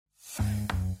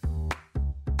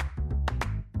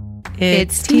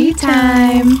It's tea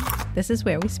time. This is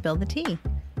where we spill the tea.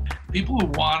 People who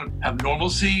want to have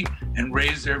normalcy and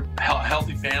raise their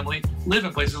healthy family live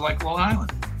in places like Long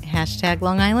Island. Hashtag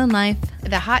Long Island Life.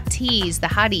 The hot teas, the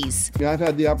hotties. I've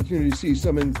had the opportunity to see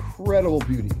some incredible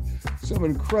beauty, some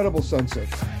incredible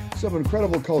sunsets, some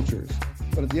incredible cultures.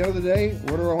 But at the end of the day,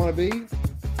 where do I want to be?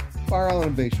 Fire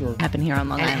Island and Bayshore. Happened here on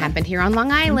Long Island. It happened here on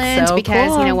Long Island So because,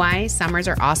 cool. you know why? Summers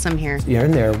are awesome here. You're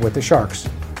in there with the sharks.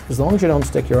 As long as you don't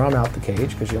stick your arm out the cage,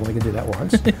 because you only can do that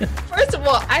once. First of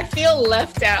all, I feel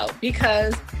left out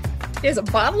because there's a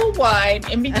bottle of wine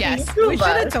in between Yes, the two We of should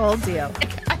have us. told you.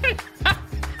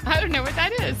 I don't know what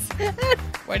that is.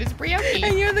 What is brioche?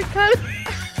 And you're the cut.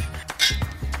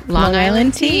 Long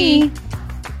Island tea.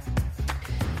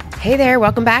 Hey there,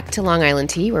 welcome back to Long Island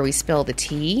Tea, where we spill the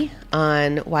tea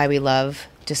on why we love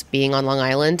just being on Long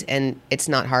Island, and it's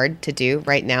not hard to do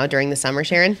right now during the summer,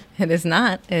 Sharon. It is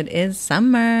not. It is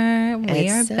summer. We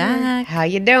are back. How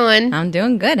you doing? I'm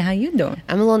doing good. How you doing?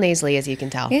 I'm a little nasally, as you can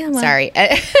tell. Yeah, well- Sorry.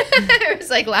 I was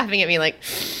like laughing at me like,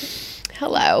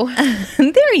 hello.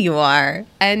 There you are.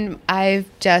 And I've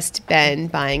just been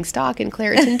buying stock in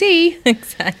Claritin D.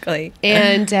 Exactly.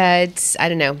 And it's, I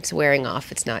don't know, it's wearing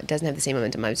off. It doesn't have the same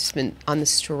momentum. I've just been on the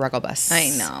struggle bus. I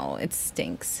know. It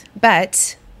stinks.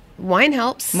 But wine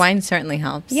helps. Wine certainly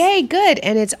helps. Yay, good.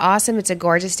 And it's awesome. It's a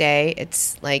gorgeous day.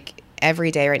 It's like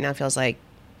every day right now feels like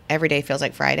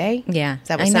Friday. Yeah. Is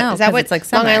that what, I know, is that 'cause what it's like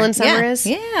Long summer. Island summer Yeah. is?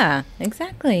 Yeah,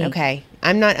 exactly. Okay.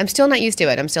 I'm still not used to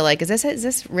it. I'm still like, is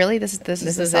this really, this is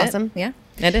This awesome? it. Yeah,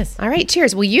 it is. All right,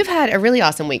 cheers. Well, you've had a really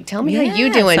awesome week. Tell me how you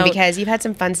Yeah, doing, so- because you've had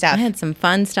some fun stuff. I had some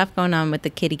fun stuff going on with the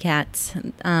kitty cats.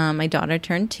 My daughter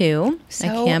turned 2. So I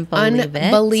can't believe it.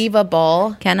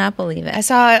 unbelievable. Cannot believe it. I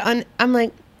saw it on, I'm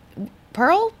like,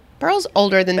 Pearl's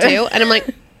older than 2. And I'm like,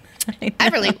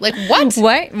 Everly, like what?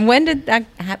 What? When did that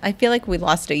happen? I feel like we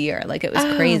lost a year. Like it was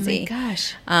crazy. Oh my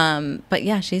gosh. But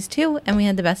yeah, she's 2 and we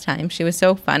had the best time. She was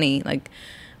so funny, like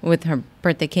with her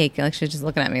birthday cake. Like she was just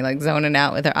looking at me, like zoning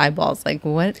out with her eyeballs. Like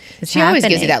what is She always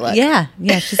gives you happening? that look.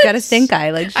 Yeah. She's got a stink eye.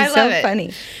 Like I she's love so it.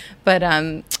 funny. But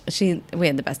we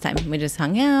had the best time. We just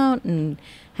hung out and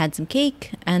had some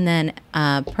cake. And then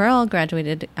Pearl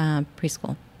graduated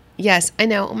preschool. Yes, I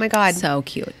know. Oh my God. So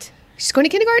cute. She's going to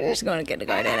kindergarten? She's going to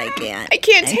kindergarten. I can't. I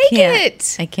can't take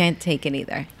it. I can't take it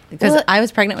either. Because Well- I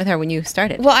was pregnant with her when you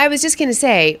started. Well, I was just going to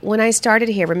say, when I started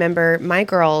here, remember, my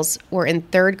girls were in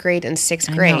 3rd grade and 6th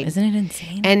I grade. know, isn't it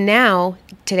insane? And now,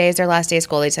 today is their last day of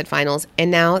school. They just had finals. And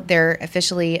now they're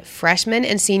officially freshmen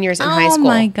and seniors in high school. Oh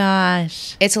my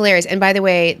gosh. It's hilarious. And by the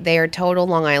way, they are total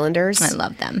Long Islanders. I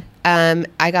love them.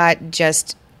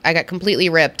 I got completely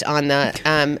ripped on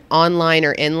the online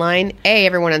or inline.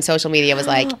 Everyone on social media was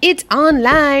like, it's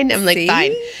online. I'm like, See?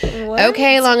 fine. What?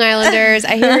 Okay, Long Islanders,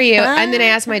 I hear you. And then I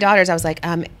asked my daughters, I was like,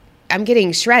 I'm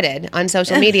getting shredded on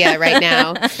social media right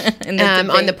now. In the On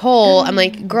the debate. poll, I'm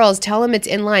like, girls, tell them it's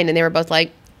inline. And they were both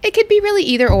like, it could be really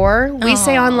either or. We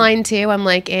say online too. I'm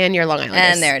like, and you're Long Islanders.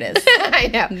 And there it is. I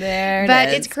know. There it but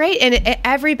is. it's great. And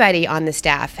everybody on the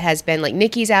staff has been like,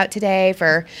 Nikki's out today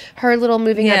for her little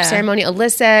moving Yeah. up ceremony.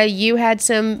 Alyssa, you had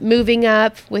some moving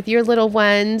up with your little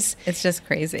ones. It's just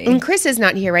crazy. And Chris is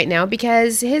not here right now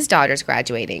because his daughter's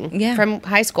graduating Yeah. from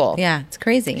high school. Yeah, it's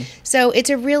crazy. So it's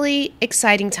a really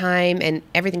exciting time and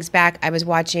everything's back. I was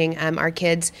watching our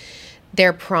kids,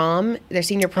 their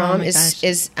senior prom my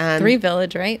is gosh. 3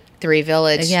 Village, right? 3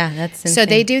 Village. Yeah, that's So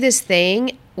they insane. do this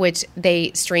thing, which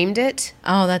they streamed it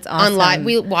Oh, that's awesome. on live.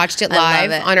 We watched it I love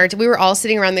live it. on our. We were all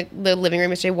sitting around the living room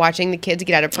yesterday watching the kids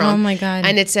get out of prom. Oh, my God.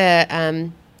 And it's a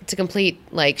complete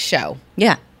like show.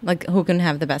 Yeah, like who can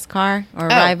have the best car or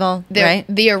rival, right?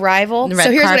 The arrival. The So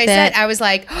red here's what I carpet. said. I was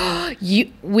like,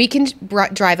 we can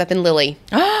drive up in Lily.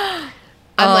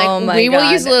 I'm Oh, like, my we will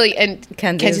God. use Lily. And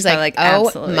Kenzie's Kenzie's like, probably like, oh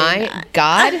absolutely my not.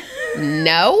 God,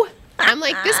 no. I'm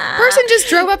like, this person just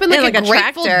drove up in like, like a a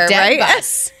Grateful tractor, Dead right?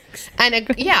 bus. And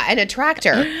a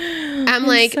tractor. I'm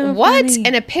like, so what? funny.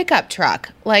 And a pickup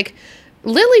truck. Like,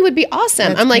 Lily would be awesome.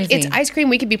 That's I'm like, crazy. it's ice cream.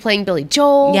 We could be playing Billy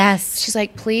Joel. Yes. She's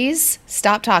like, please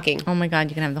stop talking. Oh my God,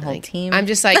 you can have the whole team. I'm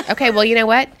just like, okay, well, you know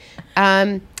what?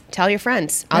 Tell your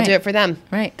friends. I'll Right. do it for them.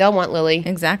 Right. They'll want Lily.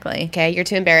 Exactly. Okay, you're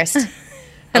too embarrassed. And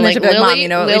I'm then she'll be like, Mom, you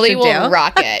know what we Lily should will do?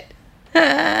 rock it.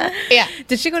 Yeah.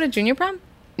 Did she go to junior prom?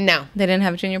 No, They didn't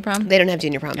have a junior prom? they don't have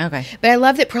junior prom. Okay. But I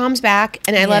love that prom's back,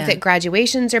 and I love Yeah. that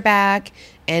graduations are back,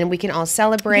 and we can all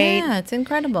celebrate. Yeah, it's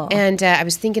incredible. And I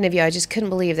was thinking of you. I just couldn't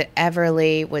believe that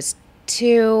Everly was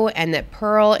 2 and that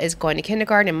Pearl is going to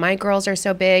kindergarten and my girls are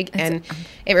so big. And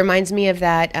it reminds me of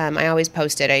that. I always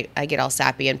post it. I get all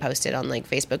sappy and post it on like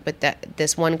Facebook. But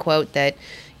this one quote that,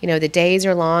 you know, the days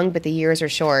are long, but the years are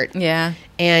short. Yeah.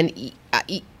 And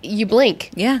you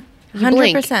blink. Yeah. you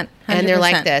blink, 100%, and they're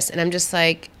like 100%. this, and I'm just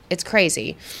like, it's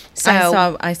crazy.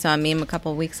 So I saw a meme a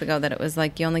couple of weeks ago that it was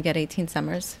like you only get 18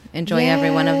 summers. Enjoy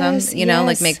every one of them. You know,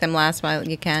 like yes. make them last while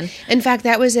you can. in fact,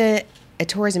 that was a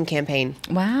tourism campaign.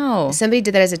 Wow. Somebody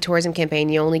did that as a tourism campaign.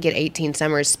 You only get 18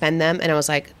 summers, spend them. And I was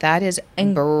like, that is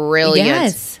brilliant.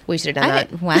 yes. We should have done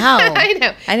that. Wow. I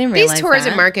know. I didn't realize These tourism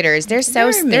that. marketers, they're so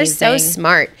amazing.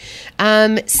 smart.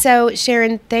 So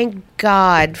Sharon, thank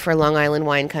God for Long Island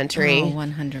wine country. Oh,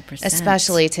 100%.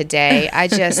 Especially today. I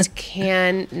just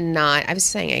cannot. I was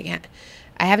saying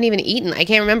I haven't even eaten. I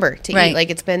can't remember to Right. eat.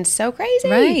 Like, it's been so crazy.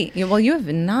 Right. Well, you have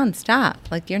nonstop.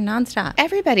 Like, you're nonstop.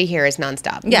 Everybody here is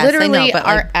nonstop. Yes, I know, Literally, but,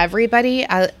 our like- everybody,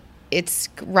 it's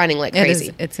running like It is.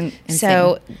 crazy. It's insane.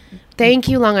 So, thank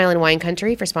you, Long Island Wine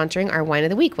Country, for sponsoring our wine of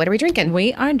the week. What are we drinking?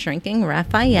 We are drinking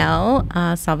Raphael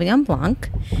Sauvignon Blanc.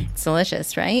 It's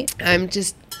delicious, right? I'm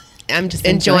just enjoying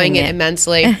enjoying it it.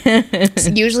 immensely.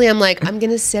 So usually, I'm like, I'm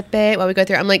gonna sip it while we go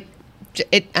through. I'm like,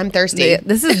 I'm thirsty.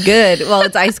 This is good. Well,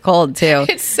 it's ice cold, too.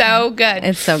 It's so good.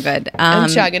 It's so good. I'm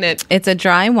chugging it. It's a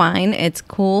dry wine. It's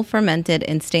cool fermented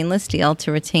in stainless steel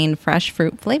to retain fresh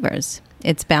fruit flavors.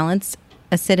 Its balanced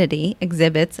acidity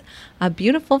exhibits a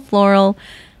beautiful floral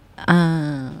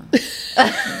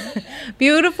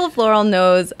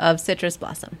nose of citrus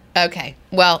blossom. Okay.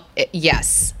 Well,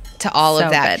 yes to all So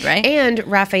of that. good, right? And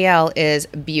Raphael is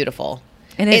beautiful.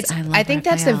 It is. It's, I love I think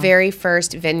that's the Raphael. very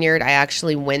first vineyard I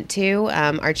actually went to.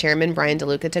 Our chairman, Brian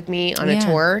DeLuca, took me on a Yeah.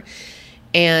 tour.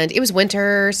 And it was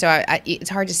winter, so it's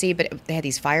hard to see, but they had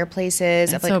these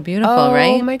fireplaces. It's I'm so like, beautiful, oh,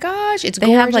 right? Oh my gosh, it's They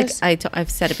gorgeous. have like I've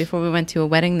said it before. We went to a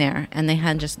wedding there, and they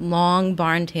had just long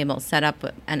barn tables set up,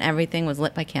 and everything was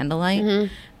lit by candlelight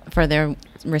Mm-hmm. for their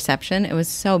reception. It was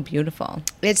so beautiful.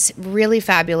 It's really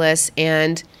fabulous,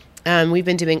 and we've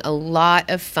been doing a lot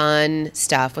of fun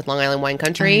stuff with Long Island Wine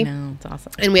Country. I know, it's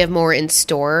awesome. And we have more in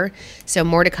store, so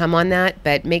more to come on that.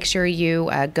 But make sure you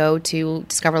go to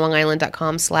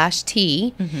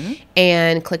discoverlongisland.com/tea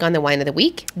and click on the Wine of the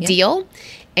Week deal,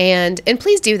 and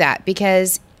please do that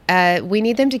because we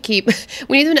need them to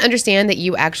understand that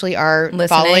you actually are Listening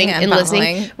following and and listening,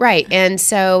 following. right? And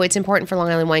so it's important for Long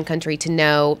Island Wine Country to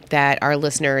know that our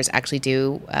listeners actually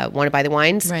do want to buy the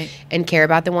wines Right. and care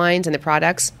about the wines and the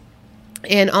products.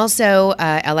 And also,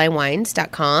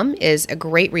 liwines.com is a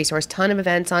great resource. Ton of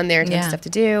events on there, tons of Yeah. stuff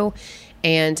to do,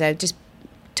 and just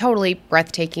totally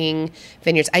breathtaking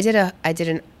vineyards. I did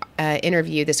an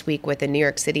interview this week with a New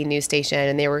York City news station,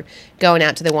 and they were going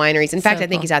out to the wineries. In fact, I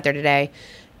think cool. he's out there today.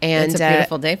 And It's a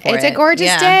beautiful day for It's a it. gorgeous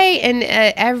Yeah. day, and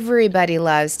everybody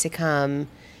loves to come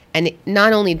and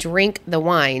not only drink the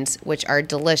wines, which are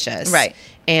delicious, Right.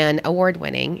 and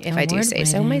award-winning, if I do say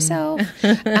so Award-winning. myself,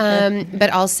 but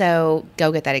also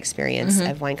go get that experience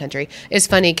Mm-hmm. of Wine Country. It's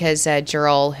funny because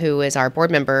Gerald, who is our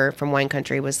board member from Wine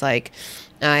Country, was like,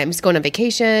 I'm just going on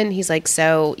vacation. He's like,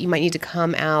 so you might need to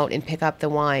come out and pick up the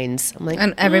wines. I'm like,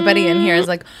 And everybody in here is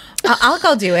like, I'll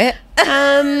go do it.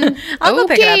 I'll go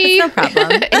pick it up. It's no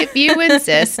problem. If you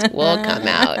insist, we'll come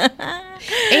out.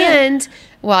 And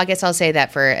well, I guess I'll say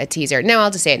that for a teaser. No,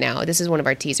 I'll just say it now. This is one of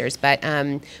our teasers, but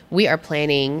we are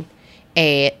planning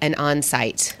an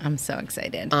on-site I'm so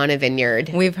excited. on a vineyard.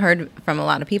 We've heard from a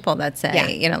lot of people that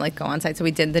say, Yeah. like go on site. So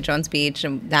we did the Jones Beach,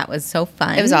 and that was so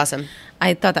fun. It was awesome.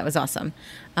 I thought that was awesome.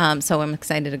 So I'm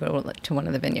excited to go to one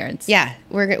of the vineyards. Yeah,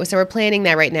 we're planning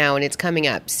that right now, and it's coming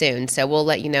up soon. So we'll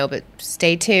let you know, but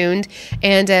stay tuned.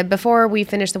 And before we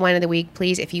finish the Wine of the Week,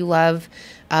 please, if you love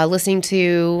listening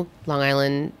to Long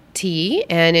Island Tea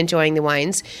and enjoying the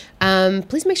wines,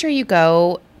 please make sure you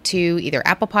go to either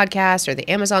Apple Podcasts or the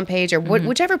Amazon page or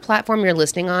whichever platform you're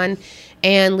listening on,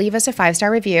 and leave us a 5-star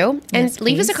review and Yes,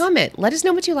 leave us a please. comment. Let us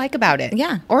know what you like about it.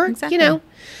 Yeah, or exactly.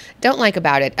 don't like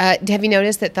about it. Have you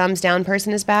noticed that thumbs down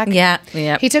person is back? Yeah.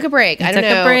 He took a break. I don't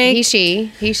took a know. break.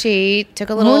 He, she took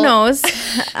a little. Who knows?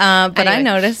 But I Anyway.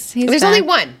 noticed he's There's back. only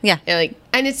one. Yeah.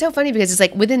 And it's so funny because it's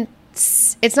like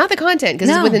it's not the content because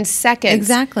No. it's within seconds.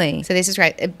 Exactly. So they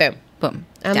subscribe. Boom. Boom.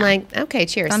 I'm Down. like, okay,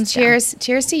 cheers. Thumbs down.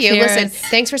 Cheers to you. Cheers. Listen,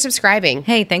 thanks for subscribing.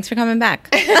 Hey, thanks for coming back.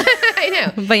 I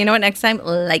know. But you know what? Next time,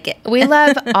 like it. We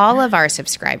love all of our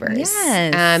subscribers.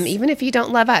 Yes. Even if you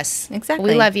don't love us.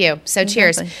 Exactly. We love you. So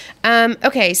cheers. Exactly.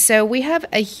 Okay, so we have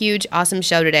a huge, awesome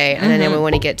show today, and I know we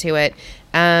want to get to it.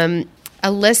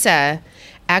 Alyssa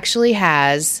actually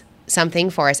has something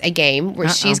for us, a game where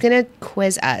she's going to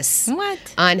quiz us What?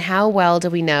 on how well do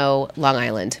we know Long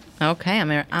Island. Okay, I'm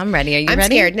ready. Are you I'm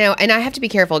ready? scared. No, and I have to be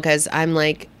careful because I'm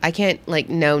like, I can't like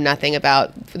know nothing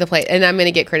about the place, and I'm going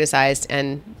to get criticized,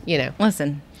 and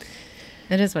Listen,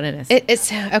 it is what it is.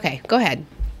 it's okay. Go ahead.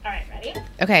 All right, ready?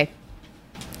 Okay.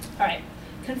 All right.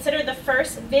 Considered the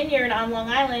first vineyard on Long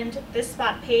Island, this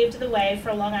spot paved the way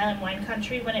for Long Island wine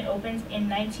country when it opened in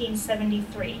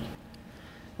 1973.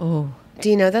 Oh, Do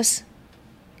you know this?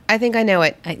 I think I know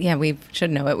it. yeah, we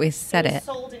should know it. We said It was it.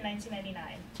 sold in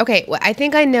 1999. Okay, well, I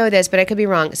think I know this, but I could be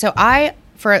wrong. So I,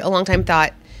 for a long time,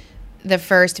 thought the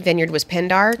first vineyard was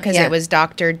Pindar because Yeah. it was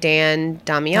Dr. Dan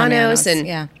Damianos, and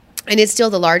yeah. and it's still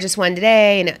the largest one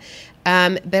today.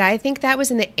 And but I think that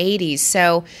was in the 80s.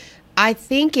 So I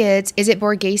think is it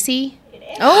Borghese?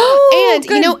 Oh,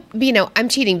 And you know, I'm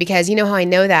cheating because you know how I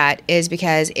know that is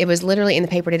because it was literally in the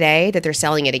paper today that they're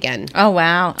selling it again. Oh,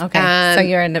 wow. Okay. So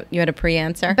Um, you had a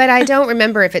pre-answer? But I don't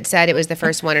remember if it said it was the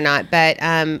first one or not. But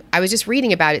I was just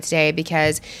reading about it today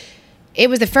because it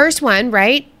was the first one,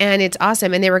 right? And it's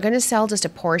awesome. And they were going to sell just a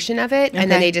portion of it, and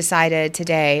then Okay. they decided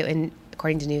today, and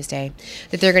according to Newsday,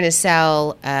 that they're going to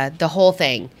sell the whole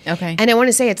thing. Okay. And I want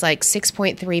to say it's like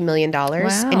 $6.3 million, Wow.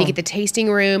 and you get the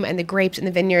tasting room and the grapes and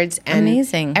the vineyards. And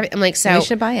Amazing. I'm like, so we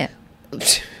should buy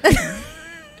it.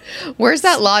 where's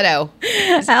that lotto?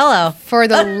 Hello. For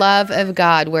the love of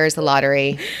God, where's the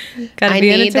lottery? Gotta I be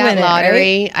in it need to that win it,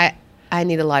 lottery. I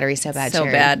need the lottery so right? bad. So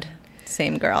Sharon. bad.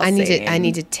 Same girl. I need same. to. I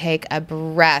need to take a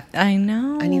breath. I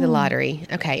know. I need the lottery.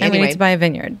 Okay. And we Anyway, need to buy a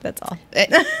vineyard. That's all.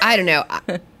 I don't know.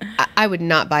 I would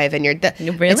not buy a vineyard.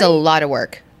 Really? It's a lot of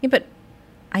work. Yeah, but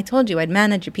I told you I'd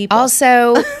manage your people.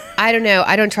 Also, I don't know.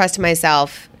 I don't trust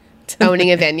myself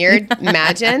owning a vineyard.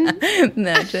 Imagine.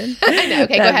 Imagine. I know.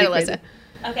 Okay, go That'd ahead, be Alyssa. crazy.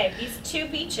 Okay, these two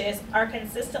beaches are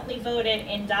consistently voted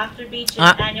in Dr. Beach's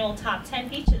Ah. annual top 10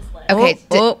 beaches list. Okay,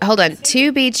 Oh. hold on.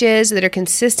 Two beaches that are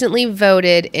consistently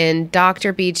voted in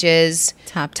Dr. Beach's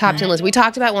Top 10 10. list. We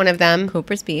talked about one of them.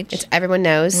 Cooper's Beach. It's everyone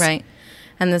knows. Right.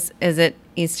 And this, is it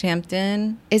East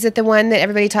Hampton? Is it the one that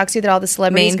everybody talks to that all the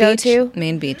celebrities Main go Beach? to?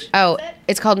 Main Beach. Oh,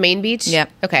 it's called Main Beach?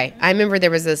 Yep. Okay. I remember there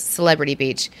was a celebrity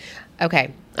beach. Okay.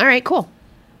 All right, cool.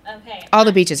 Okay. All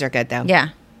the beaches are good, though. Yeah.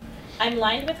 I'm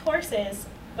lined with horses,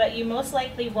 but you most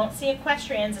likely won't see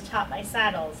equestrians atop my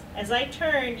saddles. As I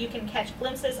turn, you can catch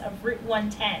glimpses of Route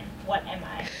 110. What am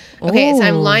I? Okay, so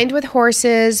I'm Ooh. lined with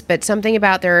horses, but something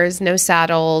about there's no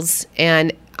saddles,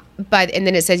 and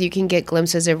then it says you can get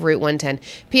glimpses of Route 110.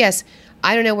 P.S.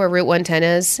 I don't know where Route 110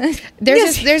 is.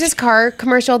 There's this car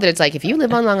commercial that it's like, if you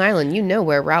live on Long Island, you know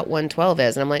where Route 112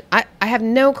 is. And I'm like, I have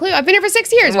no clue. I've been here for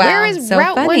 6 years. Wow, Where is so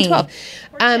Route funny.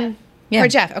 112? Yeah. For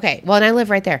Jeff. Okay. Well, and I live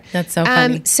right there. That's so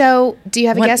funny. So do you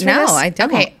have a What- guess for no, this? I don't.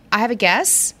 Okay. I have a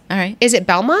guess. All right. Is it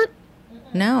Belmont?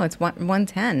 No, it's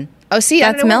 110. Oh, see, I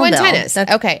That's don't know where Melville. 110 is.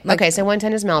 That's Okay. like- Okay. So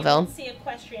 110 is You Melville. won't see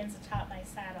equestrians atop my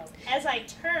saddles. As I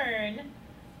turn,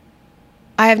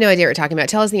 I have no idea what you're talking about.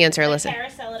 Tell us the answer, a Alyssa.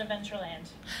 carousel at Adventureland.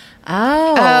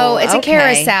 Oh. Oh, it's a okay.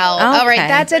 carousel. All right, Okay.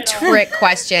 that's a trick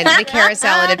question. The carousel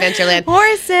at Adventureland.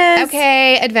 Horses.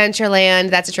 Okay, Adventureland.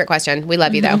 That's a trick question. We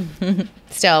love you though.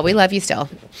 Still, we love you still.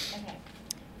 Okay.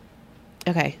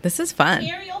 Okay. This is fun.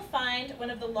 Here you'll find one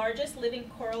of the largest living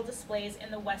coral displays in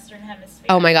the Western Hemisphere.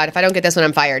 Oh my God! If I don't get this one,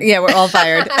 I'm fired. Yeah, we're all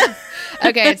fired.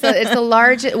 Okay, it's the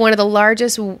largest one of the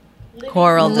largest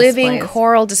Coral living displays.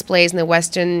 coral displays in the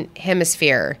Western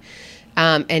Hemisphere.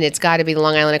 And it's got to be the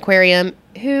Long Island Aquarium.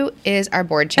 Who is our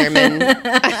board chairman? Brian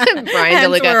Hence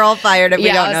DeLuca. we're all fired if we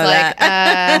Yeah, don't I know was like,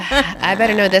 that. I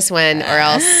better know this one, or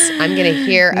else I'm going to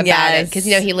hear about it Yes. because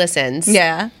he listens.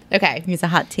 Yeah. Okay. He's a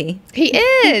hot tea. He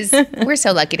is. We're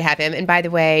so lucky to have him. And by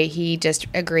the way, he just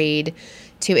agreed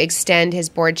to extend his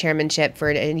board chairmanship for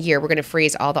a year. We're going to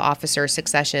freeze all the officer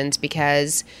successions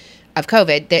because of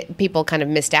COVID, that people kind of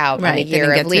missed out on a Right, they year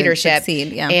didn't get of to leadership.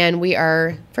 succeed, yeah. And we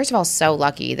are, first of all, so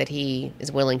lucky that he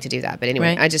is willing to do that. But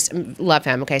anyway, Right. I just love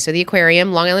him. Okay, so the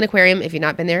aquarium, Long Island Aquarium, if you've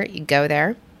not been there, you go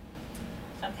there.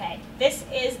 Okay. This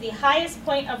is the highest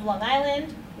point of Long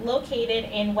Island, located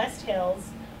in West Hills,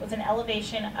 with an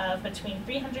elevation of between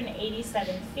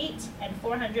 387 feet and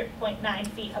 400.9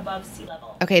 feet above sea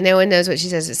level. Okay, no one knows what she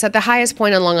says. It's at the highest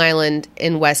point on Long Island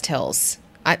in West Hills.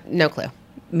 No clue.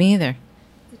 Me either.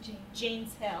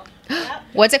 James Hill. Yep.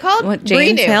 What's it called? What, Bree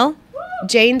James knew. Hill?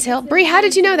 James Hill. Bree, how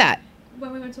did you know that?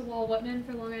 When we went to Walt Whitman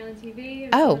for Long Island TV.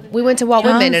 Oh, we went to Walt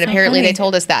Whitman, and so apparently funny. they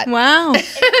told us that. Wow. In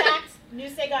fact,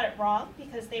 Newsday got it wrong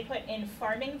because they put in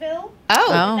Farmingville.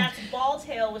 Oh. And that's Bald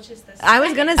Hill, which is the I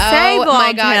was going to second- say Oh Bald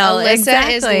my God, Hill. Alyssa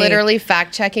Exactly. is literally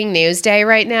fact checking Newsday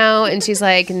right now, and she's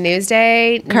like,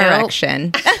 Newsday, no.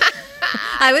 Correction.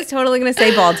 I was totally going to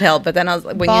say Bald Hill, but then I was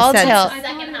when Bald you said Hill.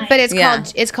 Second But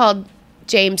highest. it's called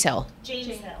James Hill. James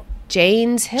Hill.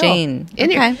 James Hill. Jane.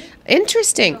 Okay.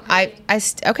 Interesting.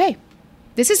 Okay.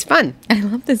 This is fun. I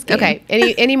love this game. Okay.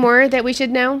 Any more that we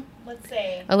should know? Let's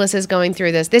see. Alyssa's going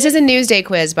through this. This is a Newsday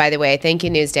quiz, by the way. Thank you,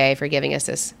 Newsday, for giving us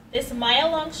this. This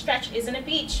mile-long stretch isn't a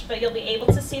beach, but you'll be able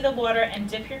to see the water and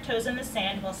dip your toes in the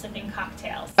sand while sipping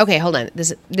cocktails. Okay, hold on.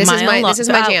 This is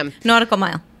my jam. Nautical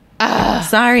mile.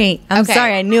 Sorry. I'm Okay.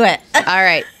 sorry. I knew it. All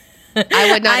right.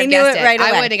 I would not I have knew guessed it right away.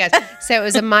 I would have guessed. So it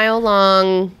was a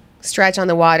mile-long stretch on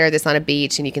the water that's on a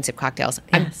beach, and you can sip cocktails.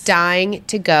 I'm Yes. dying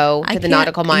to go to the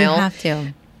nautical mile. You have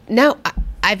to. No,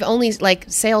 I've only like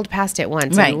sailed past it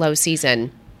once Right. in low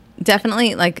season.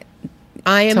 Definitely, like,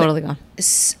 I am totally gone.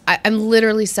 I'm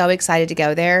literally so excited to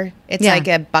go there. It's Yeah. like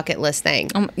a bucket list thing.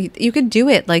 You could do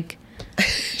it. Like,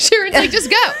 Sure, it's like just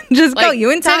go. just go. Like,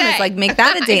 You and Thomas, today. like, make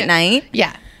that a date night.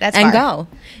 Yeah, that's and far. go.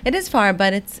 It is far,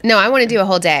 but it's No, I want to do a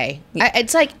whole day.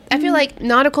 It's like I feel like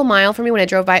nautical mile for me when I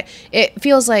drove by. It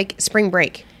feels like spring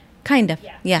break. kind of.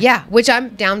 Yeah. Yeah, which I'm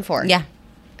down for. Yeah.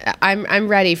 I'm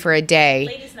ready for a day.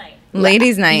 Ladies' night.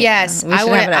 Ladies' night. Yes, We I should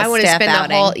want. have it as I want to staff spend outing.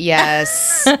 the whole.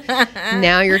 Yes.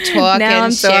 Now you're talking, Now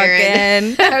I'm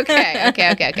Sharon. talking.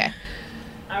 Okay.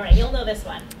 All right, you'll know this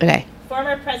one. Okay.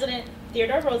 Former President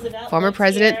Theodore Roosevelt. Former lived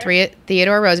President here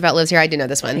Theodore Roosevelt lives here. I do know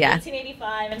this one. Yeah.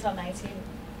 1985 until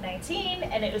 1919,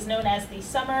 and it was known as the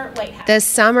Summer White House. The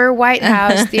Summer White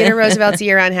House, Theodore Roosevelt's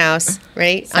year-round house,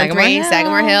 right? Sagamore Hill.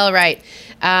 Sagamore Hill, right?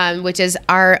 Which is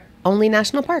our only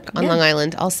national park on Long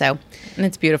Island, also. And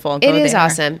it's beautiful. It Go is there.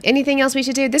 awesome. Anything else we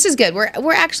should do? This is good.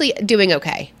 We're actually doing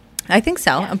okay. I think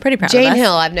so. I'm pretty proud of Jane us.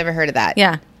 Hill, I've never heard of that.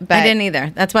 Yeah. But I didn't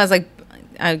either. That's why I was like,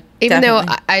 even though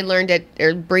definitely- I learned it,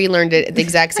 or Bree learned it at the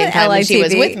exact same time when she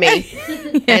was LITV. with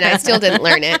me, and I still didn't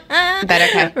learn it. But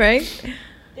okay. Right?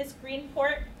 This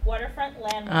Greenport waterfront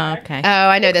landmark. Okay. Oh,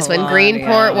 I know this one. Claudio's.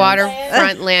 Greenport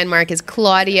Waterfront Landmark is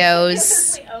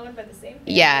Claudio's. Currently owned by the same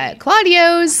family. Yeah,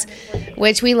 Claudio's,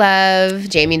 which we love.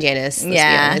 Jamie and Janice, let's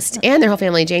Yeah. be honest. And their whole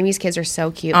family. Jamie's kids are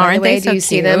so cute. By the Aren't way, they so do you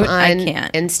see them cute? I on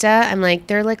can't. Insta? I'm like,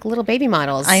 they're like little baby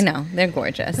models. I know. They're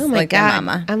gorgeous. Oh my like God. their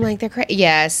mama. I'm like, they're crazy.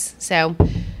 Yes. So,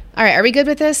 all right, are we good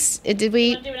with this? Did You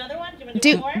we want to do another one? Do you want to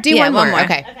do do, one more? do Yeah, one one more? more.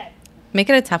 Okay. Okay. Make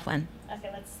it a tough one. Okay,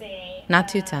 let's see. Not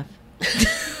too tough.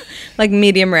 Like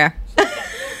medium rare.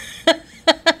 All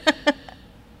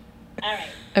right.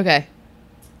 Okay.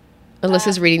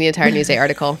 Alyssa's reading the entire Newsday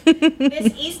article.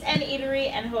 This East End Eatery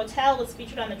and Hotel was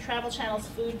featured on the Travel Channel's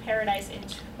Food Paradise in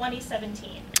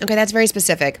 2017. Okay, that's very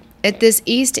specific. At this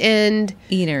East End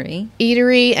Eatery.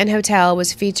 Eatery and Hotel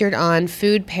was featured on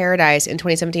Food Paradise in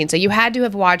 2017. So you had to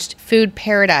have watched Food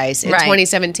Paradise in Right.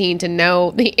 2017 to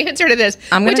know the answer to this,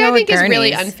 I'm gonna which go I with think is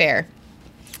really Gurney's. unfair.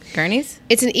 Gurney's?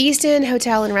 It's an East End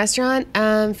hotel and restaurant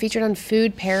featured on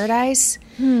Food Paradise.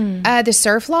 The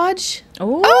Surf Lodge.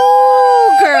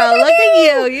 Oh, girl, look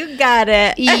at you. You got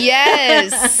it.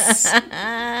 Yes.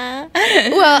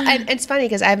 Well, and it's funny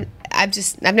because I've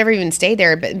never even stayed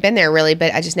there, but been there really,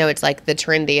 but I just know it's like the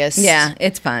trendiest. Yeah,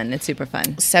 it's fun. It's super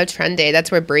fun. So trendy.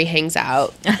 That's where Brie hangs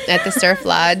out at the Surf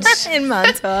Lodge. In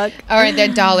Montauk. Or the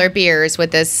dollar beers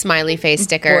with the smiley face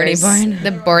stickers. Bordy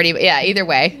The Bordy. Yeah, either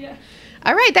way. Yeah.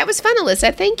 All right, that was fun,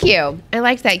 Alyssa. Thank you. I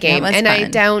liked that game. was and I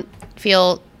fun. don't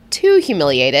feel too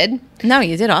humiliated. No,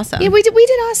 you did awesome. Yeah, we did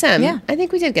awesome. Yeah. I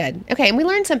think we did good. Okay, and we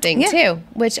learned something Yeah. too,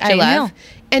 which I Jane love. Hill.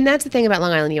 And that's the thing about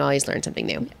Long Island, you always learn something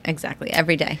new. Exactly.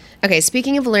 Every day. Okay,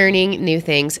 speaking of learning new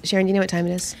things, Sharon, do you know what time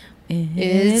it is?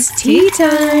 It's tea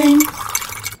time.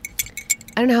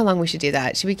 I don't know how long we should do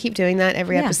that. Should we keep doing that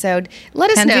every Yeah. episode? Let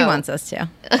us Kenzie know. wants us to.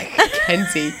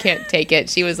 Kenzie can't take it.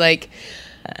 She was like,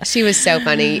 she was so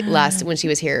funny last when she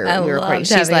was here. I when we were recording. loved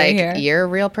She's having her like, here. your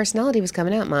real personality was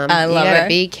coming out, Mom. I love you gotta her.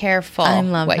 be careful I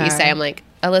love what you her. say. I'm like,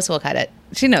 Alyssa will cut it.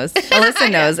 She knows. Alyssa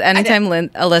knows. Anytime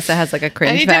Alyssa has like a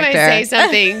cringe Anytime factor. I say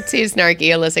something too snarky,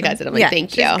 Alyssa cuts it. I'm like, Yeah, thank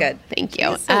she's you. good. Thank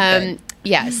you. She's so good.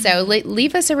 Yeah, so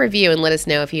leave us a review and let us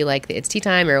know if you like the It's Tea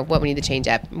Time or what we need to change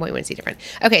up, what we want to see different.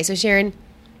 Okay, so Sharon,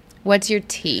 what's your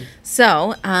tea?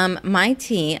 So, my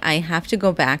tea, I have to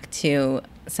go back to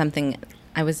something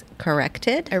I was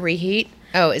corrected. A reheat?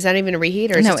 Oh, is that even a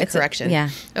reheat or is No, it it's a correction? yeah.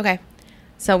 Okay.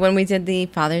 So when we did the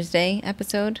Father's Day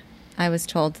episode, I was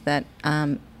told that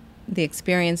the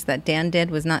experience that Dan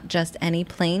did was not just any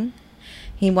plane.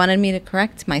 He wanted me to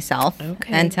correct myself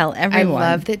and tell everyone. I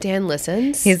love that Dan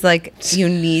listens. He's like, you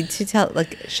need to tell,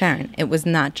 like, Sharon, it was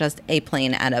not just a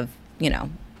plane out of,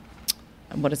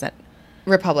 what is that?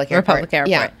 Republic Airport. Republic Airport.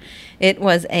 Yeah. It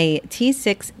was a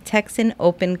T-6 Texan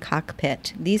open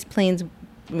cockpit. These planes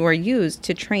were used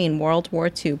to train World War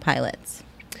II pilots.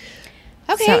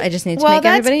 Okay. So I just need to Well, make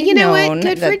that's- everybody you know known what?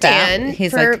 Good for that Dan.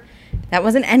 he's for- like, that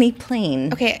wasn't any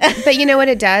plane. Okay, but you know what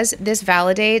it does? This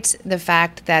validates the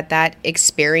fact that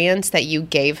experience that you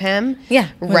gave him was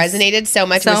resonated so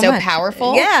much, so was so much.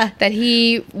 powerful Yeah. that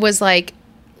he was like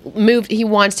moved. He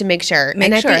wants to make sure. Make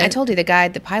and I sure. think I told you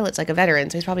the pilot's like a veteran,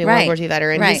 so he's probably a Right. World War II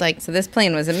veteran. Right. He's like so this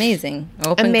plane was amazing.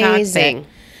 Open amazing.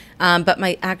 cockpit. But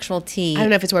my actual tea. I don't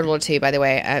know if it's World War II, by the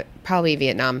way. Probably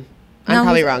Vietnam. I'm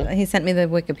probably wrong. He sent me the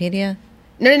Wikipedia.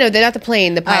 No, they're not the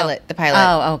plane. The pilot. The pilot.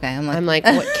 Oh, okay. I'm like,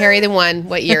 carry the one.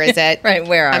 What year is it? Right,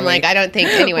 where are I'm we? like, I don't think.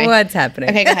 Anyway, What's happening?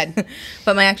 Okay, go ahead.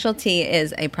 But my actual tea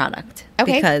is a product.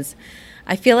 Okay. Because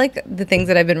I feel like the things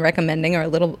that I've been recommending are a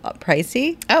little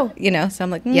pricey. Oh. So I'm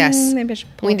like, Yes. maybe I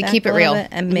should pull We need to back keep a it little real. bit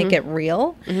and make it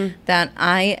real. That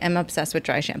I am obsessed with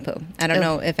dry shampoo. I don't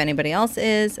know if anybody else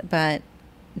is, but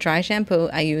dry shampoo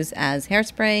I use as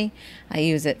hairspray. I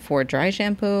use it for dry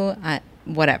shampoo,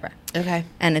 whatever. Okay.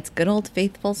 And it's good old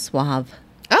faithful Suave.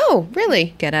 Oh,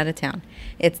 really? Get out of town.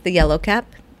 It's the yellow cap,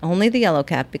 only the yellow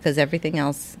cap, because everything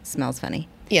else smells funny.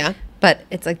 Yeah. But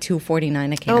it's like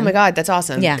 $2.49 a can. Oh my God, that's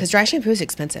awesome. Yeah. Because dry shampoo is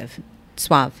expensive.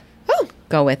 Suave. Oh.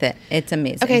 Go with it. It's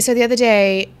amazing. Okay, so the other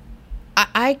day,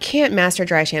 I can't master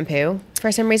dry shampoo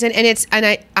for some reason, and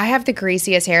I have the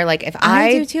greasiest hair. Like if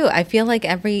I do too. I feel like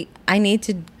I need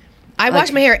to. I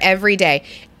wash my hair every day.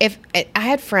 If I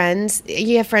had friends,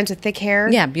 you have friends with thick hair,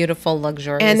 Yeah, beautiful,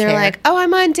 luxurious and they're hair. like, "Oh,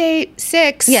 I'm on day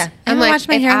 6." Yeah, I I'm haven't like, washed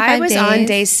my if hair in I 5 was on days.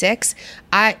 day 6,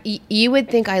 you would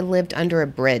think I lived under a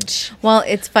bridge. Well,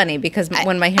 it's funny because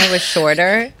when my hair was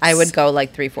shorter, I would go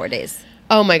like 3-4 days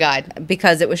Oh my God,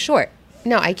 because it was short.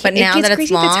 no, I can't. But now gets that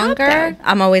it's greasy at the top, longer, though.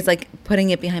 I'm always like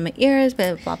putting it behind my ears,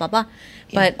 blah blah blah.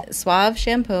 But Suave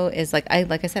shampoo is like I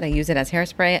said, I use it as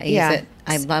hairspray. I use it.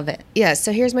 I love it. Yeah,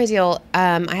 so here's my deal.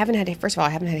 I haven't had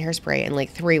hairspray in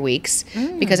like 3 weeks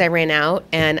because I ran out,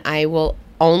 and I will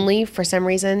only, for some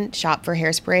reason, shop for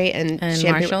hairspray and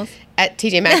shampoo Marshalls? at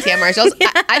TJ Maxx, Marshalls.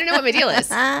 I don't know what my deal is.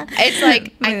 It's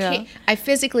like I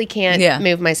physically can't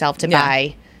move myself to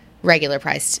buy regular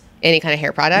priced any kind of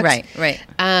hair product.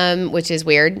 Right. Which is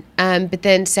weird. But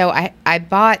then so I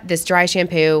bought this dry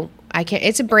shampoo.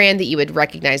 It's a brand that you would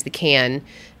recognize the can,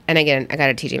 and again, I got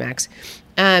it at TJ Maxx.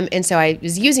 And so I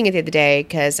was using it the other day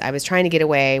because I was trying to get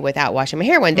away without washing my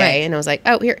hair one day, and I was like,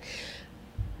 oh, here.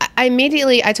 I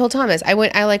immediately, I told Thomas, I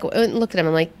went and looked at him.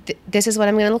 I'm like, this is what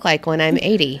I'm going to look like when I'm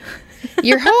 80.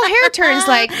 Your whole hair turns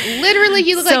like, literally,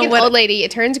 you look like an old lady.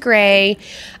 It turns gray.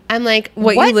 I'm like,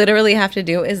 what you literally have to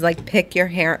do is like pick your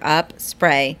hair up,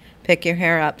 spray,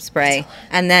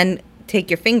 and then take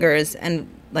your fingers and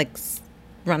like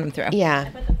run them through. Yeah. I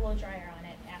put the blow dryer on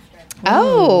it after.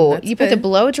 Oh, that's you put the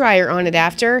blow dryer on it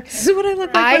after? This is what I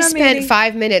look like I when I'm spent 80.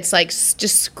 5 minutes like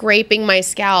just scraping my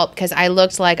scalp because I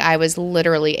looked like I was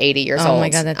literally 80 years old. Oh my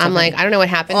God, that's so I'm like, funny. I don't know what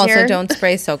happened Also, here. don't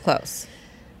spray so close.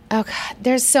 Oh God,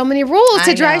 there's so many rules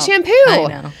to I dry know. shampoo.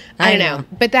 I I know. know.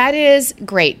 But that is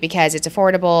great because it's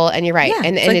affordable and you're right. Yeah,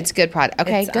 and it's and like- it's good product.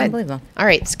 Okay, it's good. unbelievable. All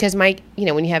right, because when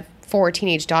you have 4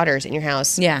 teenage daughters in your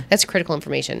house, Yeah. that's critical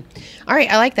information. All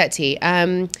right, I like that tea.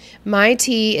 My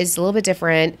tea is a little bit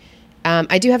different.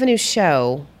 I do have a new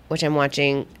show which I'm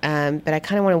watching, but I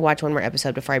kind of want to watch one more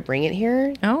episode before I bring it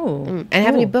here. Oh. And I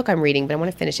have a new book I'm reading, but I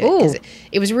want to finish it because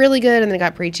it was really good, and then it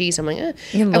got preachy. So I'm like,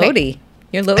 You're okay. loady.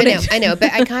 You're loaded. I know, but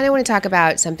I kind of want to talk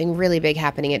about something really big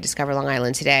happening at Discover Long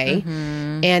Island today,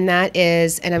 and that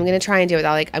is, and I'm going to try and do it.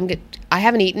 I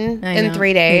haven't eaten I in know.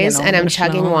 3 days, You're and I'm emotional.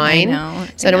 chugging wine, I know.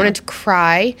 so I don't want to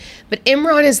cry. But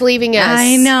Imran is leaving us.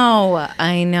 I know.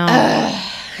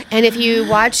 And if you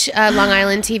watch Long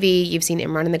Island TV, you've seen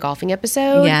Imran in the golfing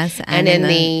episode, Yes, and in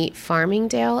the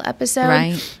Farmingdale episode,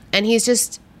 Right. And he's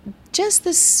just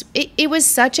this. It was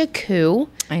such a coup.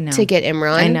 I know. To get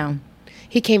Imran. I know.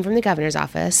 He came from the governor's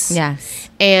office. Yes.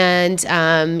 And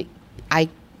I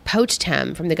poached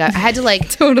him from the governor. I had to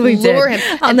Totally lure did.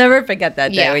 him. I'll never forget that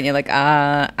day Yeah. when you're like,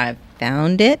 I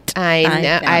found it. I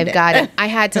know. I've got it. I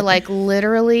had to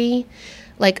literally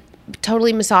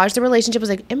totally massage the relationship. I was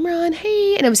like, Imran,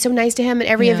 hey. And I was so nice to him at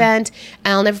every event.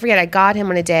 And I'll never forget, I got him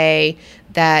on a day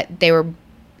that they were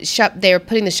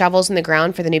putting the shovels in the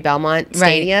ground for the new Belmont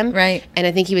Stadium. Right. And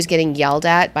I think he was getting yelled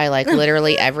at by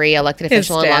literally every elected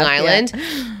official on Long staff, Island.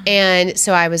 And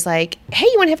so I was like, hey,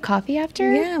 you want to have coffee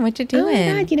after? Yeah, what you Oh my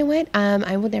doing? God, you know what?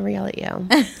 I will never yell at you.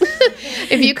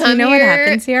 If you come you know here. what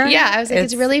happens here? Yeah, I was like,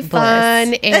 it's It's really bliss.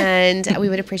 fun and we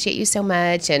would appreciate you so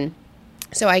much. And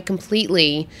so I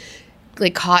completely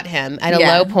caught him at a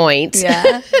low point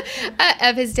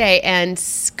of his day and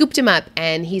scooped him up,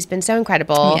 and he's been so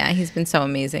incredible. Yeah, he's been so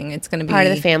amazing. It's going to be Part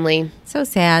of the family. So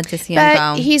sad to see him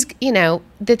But go. he's,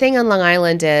 the thing on Long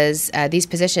Island is these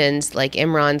positions like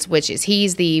Imran's, which is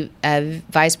he's the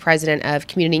vice president of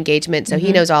community engagement. So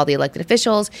he knows all the elected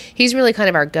officials. He's really kind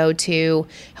of our go-to,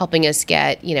 helping us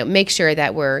get, make sure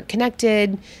that we're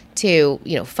connected to,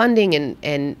 funding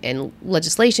and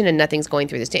legislation, and nothing's going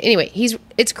through this. Anyway,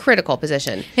 it's a critical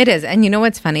position. It is. And you know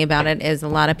what's funny about it is a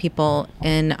lot of people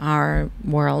in our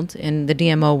world, in the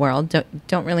DMO world,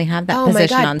 don't really have that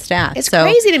position on staff. It's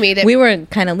crazy to me that we were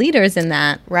kind of leaders in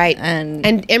that. Right. And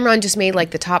Imran just made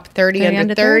like the top 30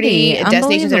 under 30 at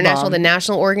Destinations International, the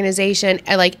national organization.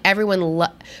 And like everyone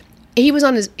he was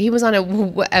on a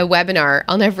webinar,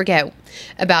 I'll never forget,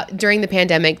 about during the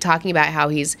pandemic, talking about how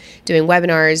he's doing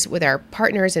webinars with our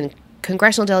partners and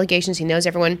congressional delegations. He knows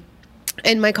everyone.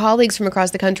 And my colleagues from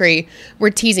across the country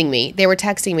were teasing me. They were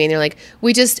texting me and they're like,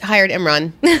 "We just hired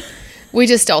Imran. We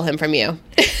just stole him from you."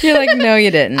 You're like, "No,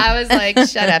 you didn't." I was like,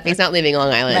 "Shut up. He's not leaving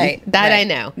Long Island." Right. I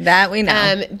know. That we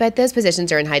know. But those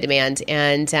positions are in high demand,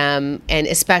 and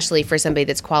especially for somebody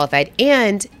that's qualified,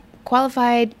 in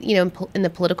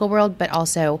the political world, but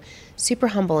also super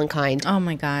humble and kind. Oh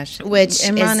my gosh. Which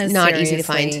Imran is not easy to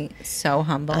find. So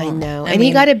humble. I know. And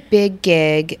he got a big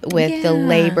gig with the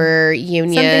labor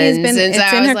unions.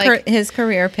 It's in his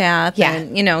career path. Yeah.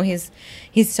 And,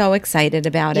 he's so excited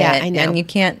about it. I know. And you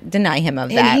can't deny him of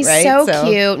that, and he's right? so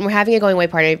cute. And we're having a going away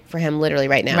party for him literally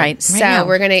right now. Right. So now.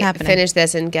 we're going to finish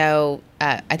this and go.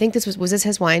 I think this was this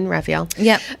his wine, Raphael?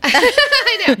 Yep.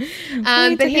 I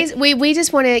know. But we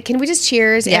just want to, can we just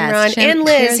cheers Imran and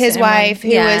Liz, cheers his Imran. wife, who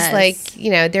is like,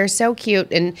 they're so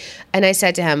cute. And I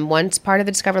said to him, once part of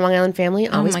the Discover Long Island family,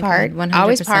 always part. God, 100%.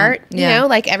 Always part,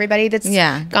 like everybody that's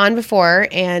gone before.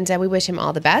 And we wish him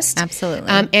all the best. Absolutely.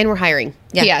 And we're hiring.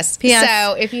 Yeah. PS.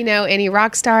 So if you know any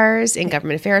rock stars in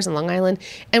government affairs in Long Island,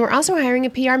 and we're also hiring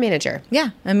a PR manager. Yeah,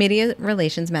 a media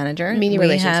relations manager.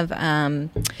 We have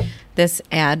this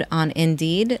ad on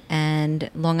Indeed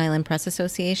and Long Island Press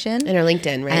Association. And our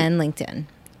LinkedIn, right? And LinkedIn.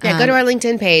 Yeah, go to our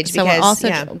LinkedIn page. So we're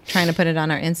also trying to put it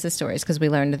on our Insta stories because we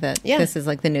learned that this is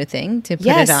like the new thing to put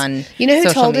it on. You know who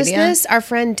social told media. us this? Our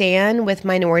friend Dan with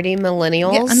Minority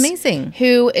Millennials. Yeah, amazing.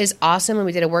 Who is awesome. And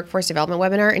we did a workforce development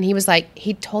webinar, and he was like,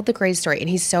 he told the great story, and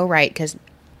he's so right because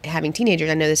having teenagers,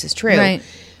 I know this is true. Right.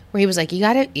 Where he was like, you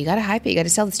gotta hype it, you gotta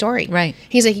sell the story. Right.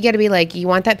 He's like, you gotta be like, you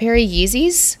want that pair of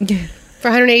Yeezys? For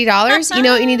 $180, you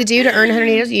know what you need to do to earn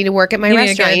 $180? You need to work at my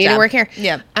restaurant. You need to work here.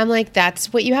 Yeah. I'm like,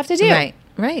 that's what you have to do.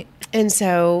 Right. And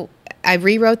so I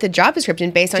rewrote the job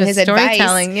description based on his advice.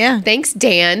 Storytelling, yeah. Thanks,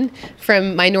 Dan,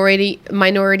 from Minority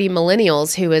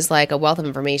Millennials, who is like a wealth of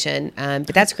information. But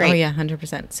that's great. Oh, yeah,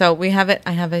 100%. So we have it.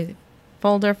 I have a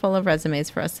folder full of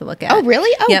resumes for us to look at. Oh, really?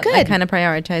 Oh, yep, good. I kind of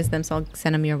prioritize them, so I'll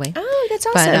send them your way. Oh, that's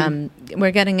awesome. But we're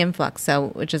getting influx,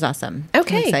 which is awesome.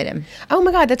 Okay. I'm excited. Oh,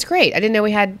 my God, that's great. I didn't know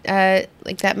we had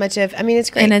like that much of, it's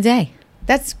great. In a day.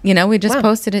 That's, we just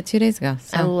posted it 2 days ago.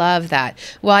 So. I love that.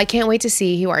 Well, I can't wait to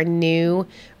see who our new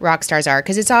rock stars are,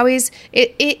 because it's always,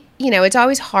 it's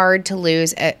always hard to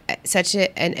lose such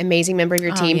an amazing member of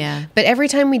your team. Yeah. But every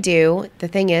time we do, the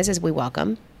thing is we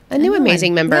welcome a new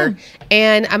amazing member. Yeah.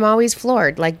 And I'm always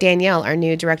floored. Like Danielle, our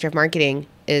new director of marketing,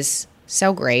 is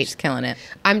so great. She's killing it.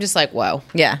 I'm just like, whoa.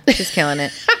 Yeah, she's killing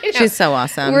it. She's so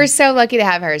awesome. We're so lucky to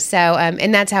have her. So,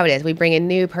 and that's how it is. We bring a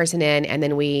new person in, and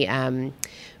then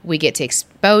we get to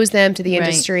expose them to the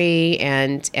industry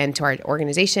and to our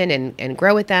organization and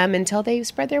grow with them until they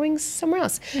spread their wings somewhere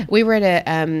else. Yeah. We were at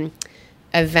a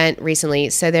event recently.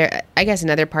 So there, I guess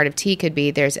another part of tea could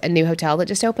be there's a new hotel that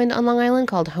just opened on Long Island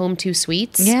called Home 2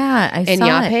 Suites. Yeah, I saw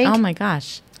Yaphank. It. Oh my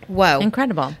gosh. Whoa.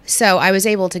 Incredible. So I was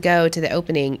able to go to the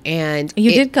opening, and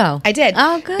you did go? I did.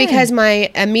 Oh, good. Because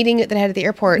my meeting that I had at the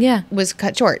airport was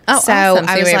cut short. Oh, so awesome.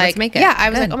 I was like, I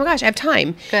was like, oh my gosh, I have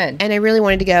time. Good. And I really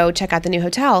wanted to go check out the new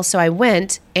hotel. So I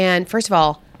went, and first of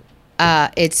all,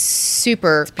 it's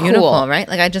super beautiful, right?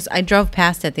 Like I drove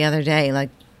past it the other day, like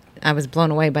I was blown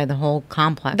away by the whole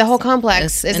complex. The whole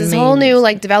complex is this whole new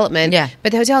development. Yeah.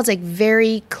 But the hotel is like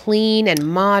very clean and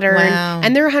modern. Wow.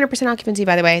 And they're 100% occupancy,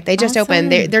 by the way. They just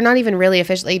opened. They're not even really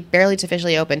officially, barely to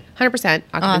officially open. 100%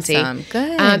 occupancy. Awesome.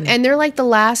 Good. And they're like the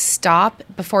last stop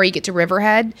before you get to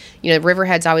Riverhead.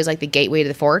 Riverhead's always like the gateway to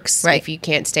the Forks. Right. If you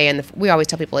can't stay in we always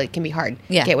tell people it can be hard.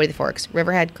 Yeah. Gateway to the Forks.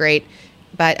 Riverhead, great.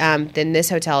 But then this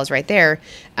hotel is right there.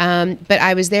 But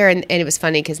I was there, and it was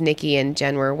funny because Nikki and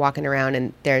Jen were walking around,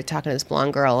 and they're talking to this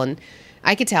blonde girl, and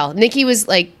I could tell. Nikki was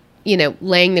like,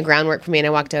 laying the groundwork for me, and I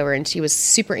walked over, and she was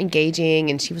super engaging,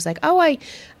 and she was like, oh, I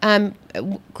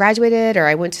graduated, or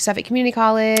I went to Suffolk Community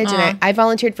College, and I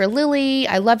volunteered for Lilly.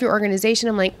 I love your organization.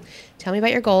 I'm like, tell me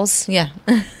about your goals. Yeah.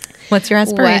 What's your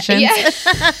aspirations? Yeah.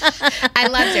 I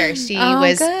loved her. She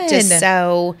was just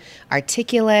so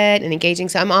articulate and engaging.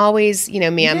 So I'm always,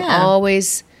 I'm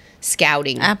always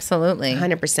scouting. Absolutely.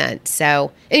 100%.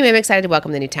 So anyway, I'm excited to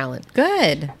welcome the new talent.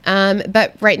 Good.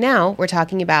 But right now we're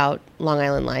talking about Long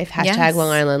Island Life. Hashtag Yes. Long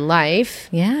Island Life.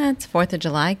 Yeah, it's 4th of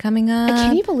July coming up.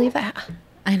 Can you believe that?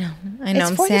 I know. It's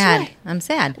I'm 4th of sad. July. I'm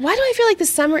sad. Why do I feel like the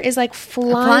summer is like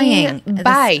flying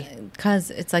by?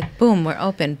 Because it's like, boom, we're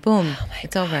open. Boom.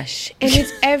 It's over. And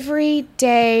it's every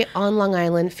day on Long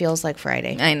Island feels like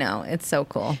Friday. I know. It's so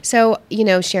cool. So,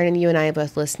 Sharon, you and I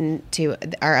both listen to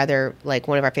our other, like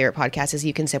one of our favorite podcasts is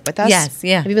You Can Sip With Us. Yes,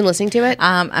 yeah. Have you been listening to it?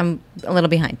 I'm a little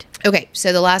behind. Okay,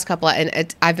 so the last couple,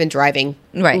 and I've been driving,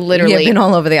 Right. literally. You've been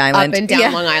all over the island. Up and down Yeah.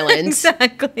 Long Island.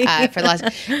 Exactly. For the last,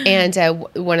 and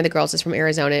one of the girls is from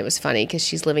Arizona. It was funny because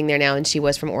she's living there now, and she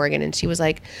was from Oregon, and she was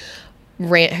like,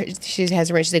 she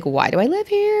has a rant. She's like, why do I live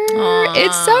here? Aww.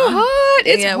 It's so hot.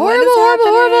 It's Yeah, what horrible, is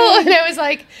horrible. happening? And I was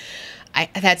like,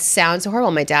 that sounds horrible.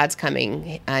 My dad's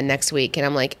coming next week, and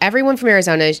I'm like, everyone from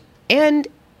Arizona and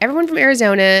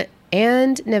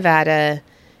Nevada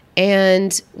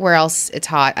and where else it's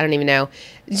hot, I don't even know.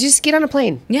 Just get on a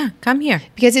plane. Yeah, come here.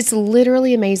 Because it's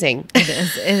literally amazing. It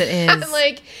is. I'm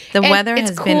like, the and weather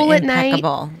it's has cool been at night.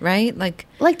 impeccable, right? Like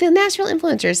the Nashville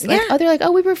influencers. Like, Yeah. they're like,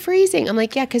 oh, we were freezing. I'm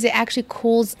like, yeah, because it actually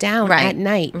cools down at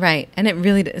night. Right. And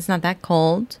it's not that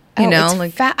cold. You Oh, know,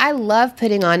 it's like I love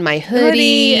putting on my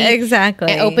hoodie.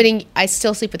 Exactly. And I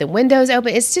still sleep with the windows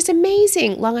open. It's just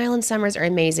amazing. Long Island summers are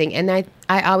amazing. And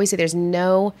I always say there's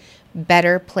no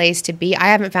better place to be. I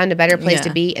haven't found a better place to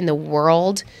be in the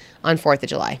world on 4th of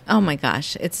July. Oh my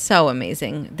gosh, it's so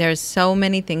amazing. There's so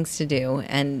many things to do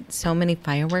and so many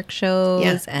fireworks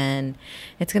shows and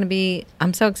it's going to be,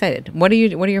 I'm so excited. What are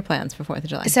your plans for 4th of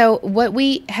July? So what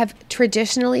we have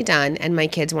traditionally done, and my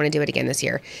kids want to do it again this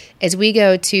year, is we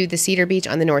go to the Cedar Beach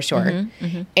on the North Shore,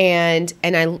 and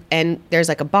there's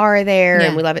like a bar there,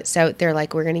 and we love it. So they're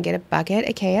like, we're going to get a bucket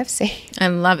at KFC. I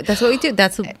love it. That's what we do.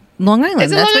 That's Long Island.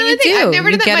 It's a That's Long what you Island thing. do. I've never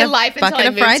You done that get in my a life until bucket I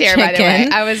of moved fried here, by the way.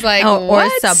 chicken. I was like, or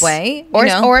what? Subway,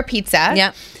 or a pizza.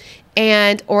 Yep.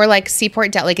 Or like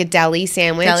Seaport, like a deli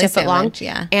sandwich, Deli a foot long. sandwich,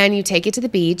 yeah. And you take it to the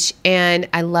beach. And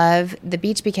I love the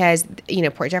beach because,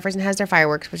 Port Jefferson has their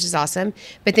fireworks, which is awesome.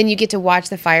 But then you get to watch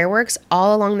the fireworks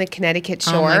all along the Connecticut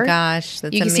shore. Oh my gosh,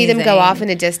 that's You can see them go amazing. off in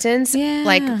the distance. Yeah.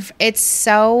 Like, it's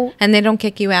so... And they don't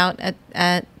kick you out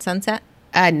at sunset?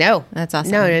 No. That's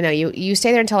awesome. No. You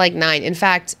stay there until like 9. In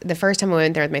fact, the first time I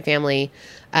went there with my family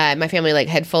like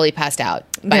had fully passed out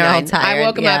by They're 9. all tired, I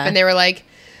woke them up and they were like,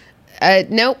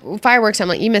 no, fireworks. I'm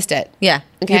like, you missed it. Yeah.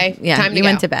 Okay. Time you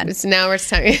went to bed. So now it's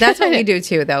time. That's what we do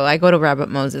too, though. I go to Robert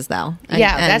Moses, though.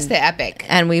 That's the epic.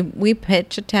 And we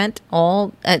pitch a tent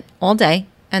all day,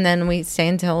 and then we stay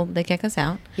until they kick us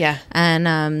out. Yeah. And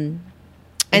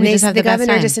the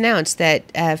governor just announced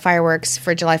that fireworks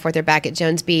for July 4th are back at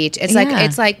Jones Beach. It's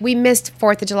like we missed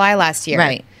 4th of July last year,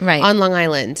 Right. on Long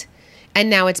Island,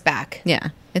 and now it's back. Yeah,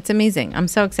 it's amazing. I'm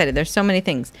so excited. There's so many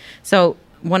things. So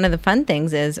one of the fun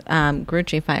things is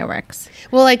Grucci fireworks.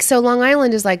 Well, so Long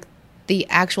Island is like the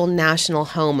actual national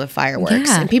home of fireworks,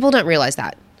 Yeah. and people don't realize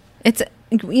that. It's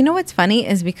what's funny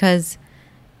is because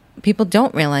people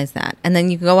don't realize that, and then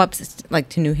you go up like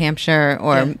to New Hampshire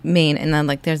or Maine, and then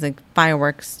like there's like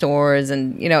fireworks stores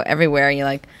and everywhere. And you're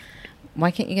like, why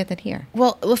can't you get that here?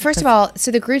 Well, first of all,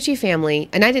 so the Grucci family,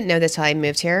 and I didn't know this till I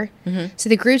moved here. So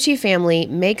the Grucci family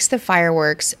makes the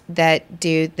fireworks that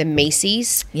do the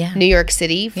Macy's, New York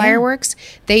City fireworks.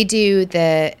 They do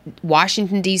the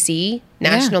Washington, D.C.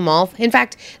 National Mall. In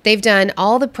fact, they've done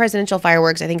all the presidential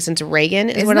fireworks, I think, since Reagan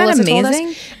is what Alyssa told us.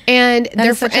 And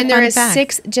they're a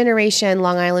 6th generation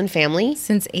Long Island family.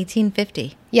 Since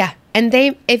 1850. Yeah. And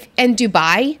and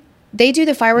Dubai, they do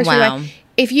the fireworks. Wow. Dubai.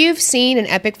 If you've seen an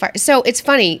epic fire, so it's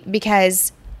funny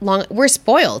because we're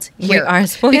spoiled here. We are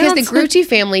spoiled. Because the Grucci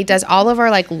family does all of our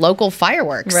like local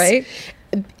fireworks. Right.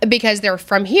 Because they're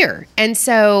from here. And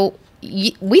so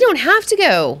we don't have to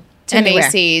go to Anywhere.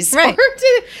 Macy's. Right.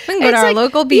 We can go to our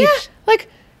local beach. Yeah, like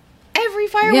every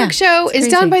fireworks show is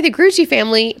crazy. done by the Grucci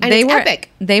family, and it's epic.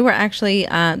 They were actually,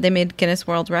 they made Guinness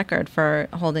World Record for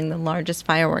holding the largest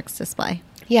fireworks display.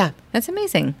 Yeah. That's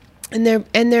amazing. And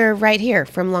they're right here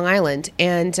from Long Island.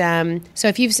 And so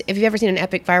if you've ever seen an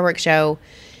epic fireworks show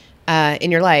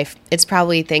in your life, it's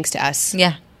probably thanks to us.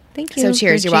 Yeah. Thank you. So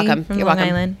cheers. You're Gucci welcome. from You're Long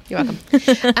welcome. Island. You're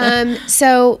welcome.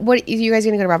 So what you guys are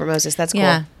gonna go to Robert Moses? That's cool.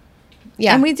 Yeah.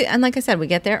 Yeah. And we do, and like I said, we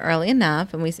get there early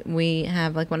enough, and we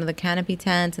have like one of the canopy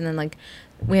tents, and then like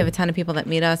we have a ton of people that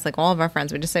meet us, like all of our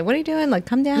friends. We just say, "What are you doing? Like,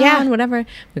 come down, whatever."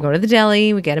 We go to the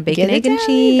deli. We get a bacon, egg, and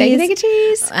cheese. Bacon, egg, and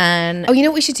cheese. And you know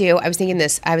what we should do? I was thinking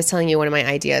this. I was telling you one of my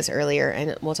ideas earlier,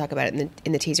 and we'll talk about it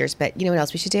in the teasers. But you know what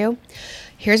else we should do?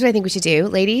 Here's what I think we should do,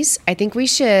 ladies. I think we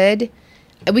can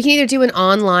either do an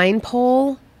online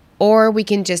poll or we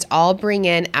can just all bring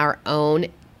in our own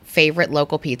favorite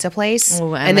local pizza place,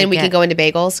 Ooh, and then we can go into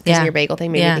bagels because Yeah. your bagel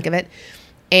thing made me think of it.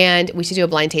 And we should do a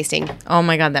blind tasting, Oh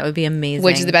my God, that would be amazing.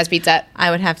 which is the best pizza.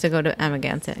 I would have to go to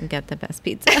Amagansett and get the best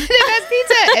pizza. The best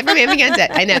pizza from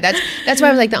Amagansett. I know that's why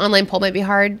I was like the online poll might be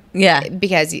hard. Yeah.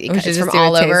 because should it's just from do a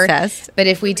all taste over. test. But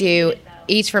if we do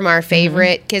each from our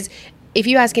favorite, because if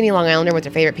you ask any Long Islander what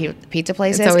their favorite pizza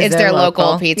place is, always it's their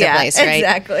local pizza place, right?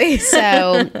 Exactly.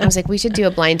 So I was like, we should do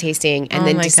a blind tasting and Oh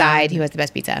then my decide God. who has the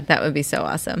best pizza. That would be so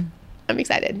awesome. I'm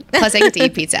excited. Plus, I get to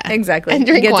eat pizza. Exactly. And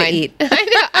drink You get to wine. eat. I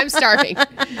know. I'm starving.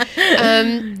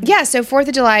 Yeah. So 4th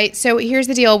of July. So here's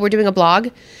the deal. We're doing a blog.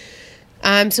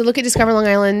 So look at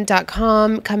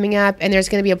discoverlongisland.com coming up, and there's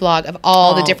going to be a blog of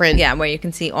all the different Yeah, where you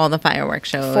can see all the fireworks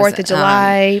shows. 4th of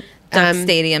July. Duck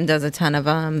Stadium does a ton of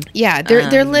them. Yeah,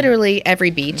 they're literally every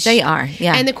beach. They are,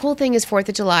 yeah. And the cool thing is 4th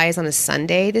of July is on a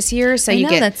Sunday this year, so I you know,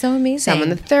 get that's so amazing. some on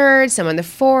the 3rd, some on the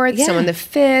 4th, some Yeah. on the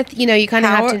 5th. You know, you kind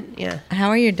of How have are- to. Yeah, How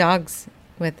are your dogs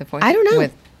with the 4th? I don't know.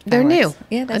 With They're fireworks?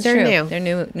 new. Yeah, that's They're true. new.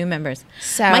 They're new members.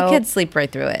 So- my kids sleep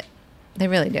right through it. They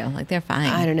really do. Like they're fine.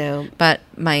 I don't know. But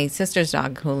my sister's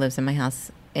dog, who lives in my house,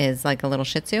 is like a little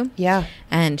Shih Tzu. Yeah.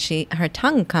 And her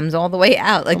tongue comes all the way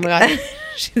out. Like, Oh my God.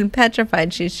 she's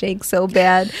petrified. She shakes so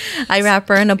bad. I wrap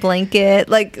her in a blanket.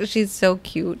 Like she's so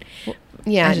cute.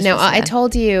 Yeah, just no, feel I sad.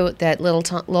 told you that little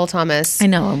Thomas. I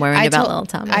know, I'm worried about told- little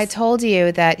Thomas. I told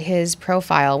you that his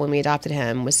profile when we adopted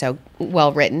him was so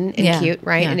well written and Yeah, cute,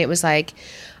 right? yeah. And it was like,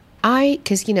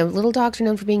 because little dogs are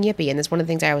known for being yippy, and that's one of the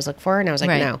things I always look for. And I was like,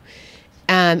 Right. no.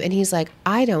 And he's like,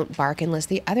 I don't bark unless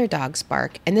the other dogs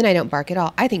bark, and then I don't bark at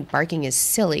all. I think barking is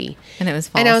silly. And it was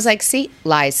false. And I was like, see,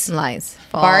 lies, lies.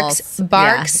 barks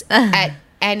False. Yeah. at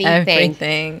anything.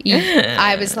 Everything.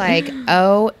 I was like,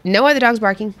 oh, no other dogs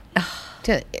barking.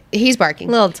 He's barking.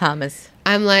 Little Thomas.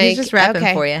 I'm like, He's just rapping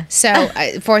okay. for you. So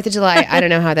 4th of July, I don't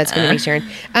know how that's going to be, Sharon.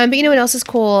 But you know what else is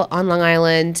cool on Long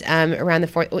Island around the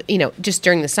 4th? You know, just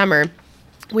during the summer,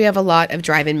 we have a lot of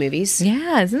drive-in movies.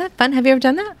 Yeah, isn't that fun? Have you ever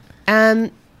done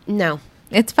that? No.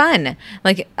 It's fun.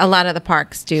 Like a lot of the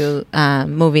parks do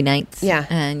movie nights. Yeah.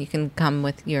 And you can come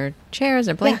with your chairs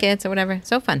or blankets or whatever.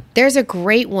 So fun. There's a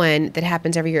great one that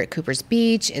happens every year at Cooper's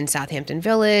Beach in Southampton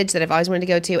Village that I've always wanted to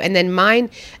go to. And then mine,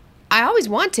 I always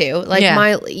want to. Like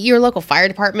Yeah. your local fire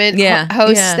department Yeah,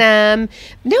 hosts yeah. them.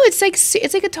 No, it's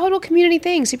like a total community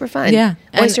thing. Super fun. Yeah.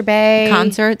 Oyster And Bay.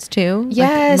 Concerts too.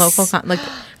 Yes. Like local, like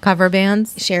cover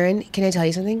bands. Sharon, can I tell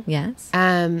you something? Yes.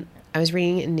 I was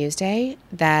reading in Newsday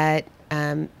that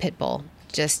Pitbull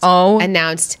just Oh.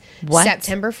 announced What?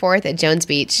 September 4th at Jones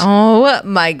Beach. Oh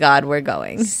my God, we're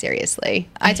going. Seriously.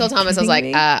 I told Thomas, I was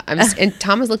kidding like, me? and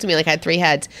Thomas looked at me like I had 3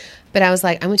 heads. But I was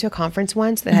like, I went to a conference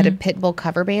once that had a Pitbull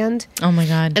cover band. Oh my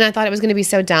God. And I thought it was going to be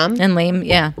so dumb. And lame,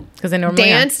 yeah, because I normally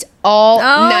Danced all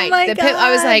Oh night. my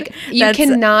I was like, God. you That's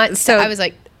cannot. so- I was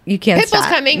like, You can't Pitbull's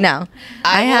stop. coming. No,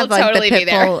 I will have like totally the be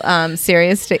there. Pitbull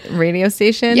Sirius radio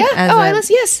station. yeah. as Oh, I a-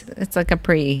 listen. Yes. It's like a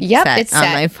pre. Yep. set It's on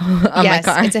set. my phone, on yes,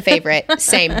 my car. it's a favorite.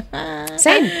 Same.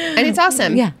 And it's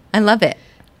awesome. Yeah, I love it.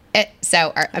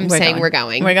 So I'm We're saying going. we're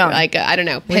going. We're going. Like I don't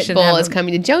know. We should Pitbull have is a-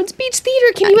 coming to Jones Beach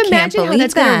Theater. Can I you can't imagine how believe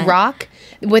that's going that. to rock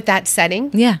with that setting?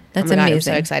 Yeah, that's Oh my God,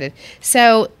 amazing. I'm so excited.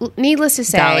 So needless to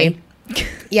say, Dolly.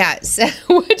 yeah. So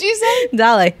what'd you say?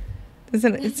 Dolly.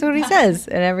 It's what he says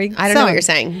in every. I don't know what you're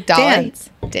saying. Dolly. Dance.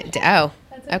 Oh,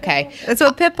 okay. That's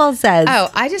what Pitbull says. Oh,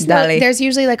 I just know Dolly. there's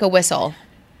usually like a whistle.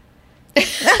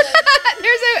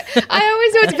 I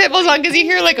always know it's Pitbull song because you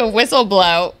hear like a whistle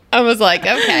blow. I was like,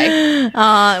 okay.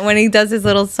 When he does his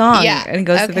little song, Yeah, and he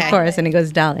goes to the okay. chorus, and he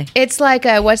goes Dolly. It's like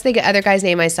what's the other guy's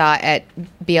name I saw at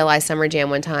BLI Summer Jam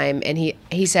one time, and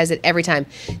he says it every time.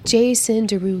 Jason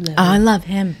Derulo. Oh, I love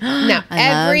him. No,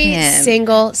 I love every him.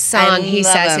 single song he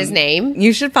love says him. his name.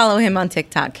 You should follow him on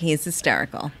TikTok. He's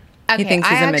hysterical. He Okay, thinks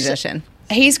he's I a actually- magician.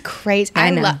 He's crazy. I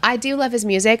know. I do love his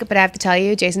music, but I have to tell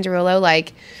you, Jason Derulo,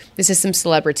 like, this is some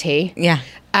celebrity. Yeah.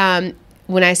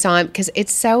 When I saw him, because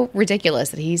it's so ridiculous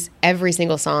that he's every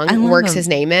single I song love works him. his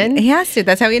name in. He has to.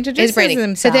 That's how he His introduces branding.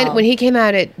 himself. So then when he came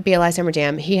out at BLI Summer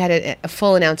Jam, he had a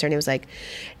full announcer, and it was like,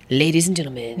 ladies and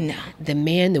gentlemen, the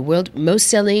man, the world most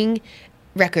selling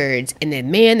records, and the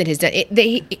man that has done it.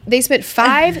 They spent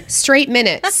 5 straight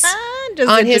minutes Just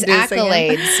on his introducing him.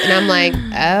 accolades, and I'm like,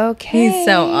 okay, He's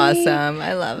so awesome.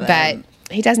 I love him.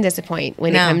 but he doesn't disappoint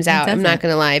when No, it comes he out. I'm not doesn't.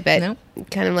 gonna lie, but Nope.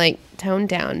 kind of like toned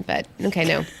down. But okay,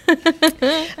 no.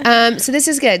 So this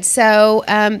is good. So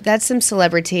that's some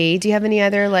celebrity. Do you have any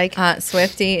other like?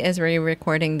 Swifty is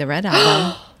re-recording the Red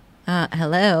album.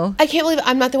 Hello. I can't believe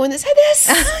I'm not the one that said this.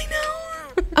 I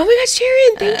know. Oh my God,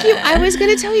 Sharon, thank you. I was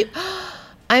gonna tell you.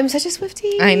 I'm such a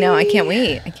Swiftie. I know. I can't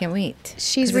wait.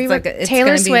 She's 'Cause it's like it's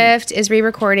Taylor gonna be- Swift is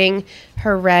re-recording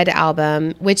her Red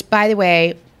album, which, by the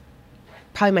way,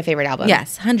 probably my favorite album.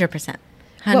 Yes, 100%.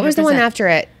 What was the one after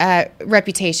it?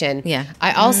 Reputation. Yeah.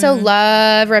 I also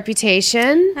love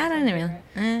Reputation. I don't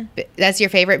know. That's your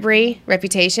favorite, Brie?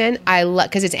 Reputation. I love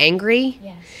because it's angry.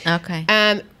 Yes. Okay.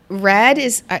 Red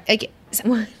is.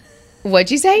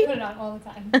 What'd you say? Put it on all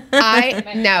the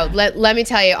time. No. Let me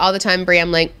tell you, all the time, Brie.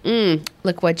 I'm like,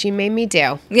 look what you made me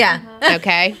do. Yeah.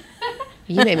 Okay.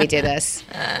 You made me do this.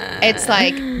 It's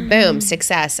like, boom,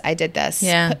 success. I did this.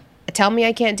 Yeah. Tell me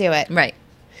I can't do it. Right.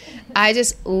 I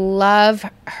just love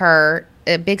her,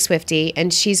 a big Swiftie,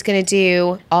 and she's going to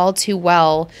do All Too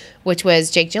Well, which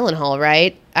was Jake Gyllenhaal,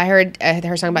 right? I heard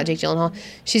her song about Jake Gyllenhaal.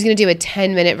 She's going to do a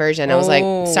 10-minute version. I was like,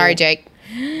 sorry, Jake.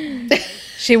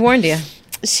 She warned you.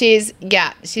 She's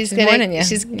gonna warning you.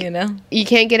 She's You know. you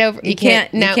can't get over You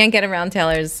can't get around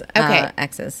Taylor's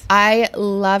exes. I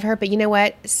love her, but you know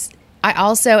what? I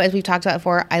also, as we've talked about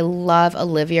before, I love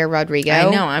Olivia Rodrigo. I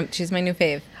know. She's my new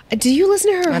fave. Do you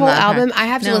listen to her whole love her. album? I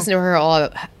have to No. listen to her whole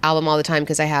album all the time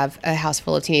because I have a house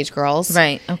full of teenage girls.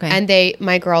 Right, okay. And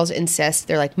my girls insist.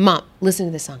 They're like, Mom, listen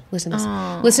to this song. Listen to this.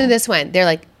 Listen to this one. They're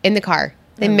like in the car.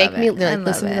 They make me I love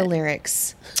listen to the it.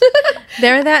 lyrics.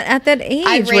 They're at that age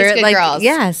I've raised where good like girls.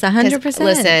 yes, 100%.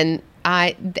 Listen,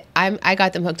 I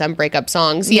got them hooked on breakup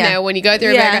songs. You Yeah. know, when you go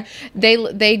through Yeah.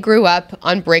 they grew up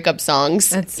on breakup songs.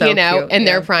 That's so you know, cute, in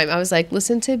their yeah. prime. I was like,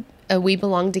 listen to "We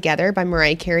Belong Together" by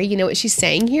Mariah Carey. You know what she's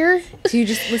saying here? Do you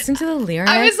just listen to the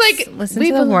lyrics? I was like, listen "We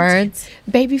to the belong words.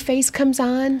 Babyface comes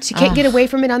on. She can't get away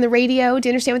from it on the radio. Do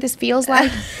you understand what this feels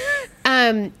like?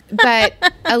 But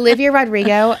Olivia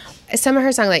Rodrigo, some of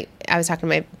her song, like I was talking to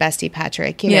my bestie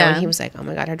Patrick, you know, Yeah. and he was like, "Oh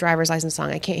my god, her driver's license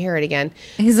song, I can't hear it again."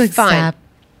 He's like, fine. stop.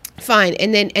 Fine.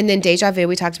 And then Deja Vu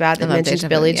we talked about that love mentions Deja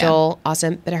Vu, Billy yeah. Joel.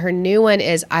 Awesome. But her new one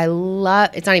is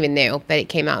it's not even new, but it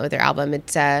came out with her album.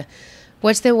 It's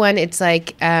what's the one? It's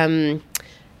like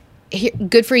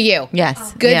Good For You.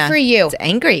 Yes. Good Yeah. For You. It's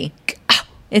angry.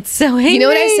 It's so angry. You know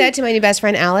what I said to my new best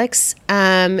friend Alex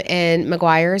in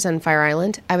McGuire's on Fire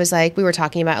Island? I was like, we were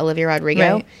talking about Olivia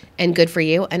Rodrigo Right. and Good For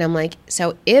You. And I'm like,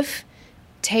 so if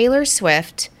Taylor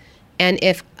Swift and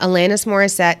if Alanis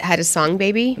Morissette had a song,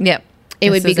 baby, Yep. it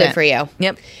would This be is Good it. For You.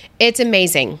 Yep. It's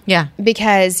amazing. Yeah.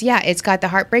 Because, it's got the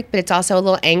heartbreak, but it's also a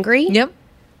little angry. Yep.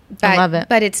 But, I love it.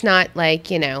 But it's not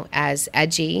like, as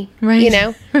edgy. Right. You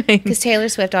know? Right. Because Taylor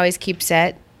Swift always keeps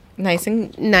it Nice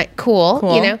and cool,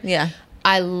 cool. you know? Yeah.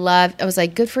 I was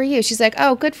like, good for you. She's like,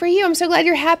 oh, good for you. I'm so glad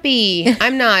you're happy.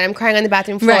 I'm not. I'm crying on the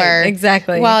bathroom floor. Right,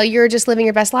 exactly. While you're just living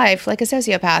your best life like a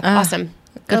sociopath. Awesome.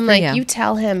 good I'm for like, you. you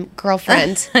tell him,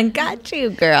 girlfriend. I got you,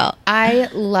 girl. I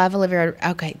love Olivia.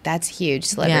 Okay, that's huge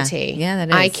celebrity. Yeah, that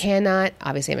is. I cannot.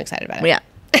 Obviously, I'm excited about it. Yeah.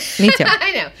 Me too.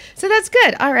 I know. So that's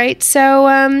good. All right.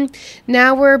 So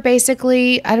now we're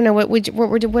basically, I don't know, what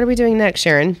are we doing next,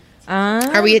 Sharon?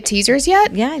 Are we at teasers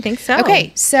yet? Yeah, I think so.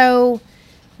 Okay. So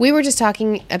we were just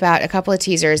talking about a couple of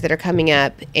teasers that are coming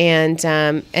up and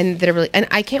that are really, and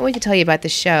I can't wait to tell you about the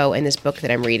show and this book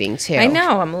that I'm reading too. I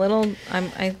know.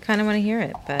 I kind of want to hear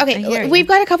it. But I hear Okay, you. we've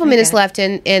got a couple minutes left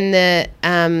in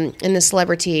the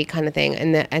celebrity kind of thing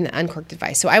and the uncorked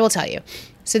advice. So I will tell you.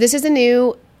 So this is a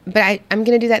new, but I'm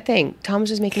going to do that thing. Tom's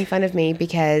just making fun of me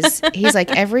because he's like,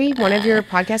 every one of your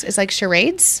podcasts is like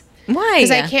charades. Why?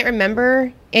 Because I can't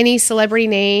remember any celebrity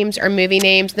names or movie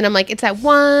names. Then I'm like, it's that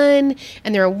one,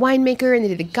 and they're a winemaker, and they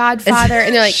did The Godfather,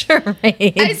 and they're like, charades.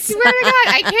 I swear to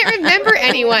God, I can't remember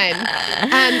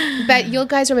anyone. But you'll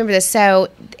guys remember this. So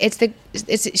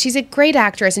she's a great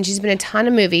actress, and she's been in a ton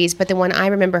of movies. But the one I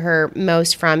remember her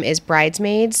most from is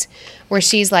Bridesmaids, where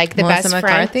she's like the Melissa best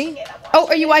McCarthy? friend. Oh,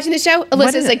 are you watching the show? is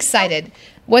Alyssa's it? excited.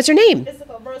 What's her name? This is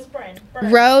called Rose Byrne.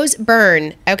 Rose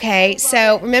Byrne. Okay,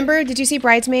 so remember? Did you see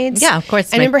Bridesmaids? Yeah, of course,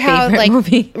 it's I my remember how favorite like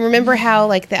movie. remember how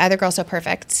like the other girl's so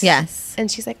perfect. Yes. and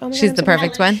she's like, oh my God, She's I'm the so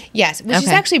perfect one. Yes, well, she's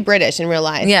Okay. actually British in real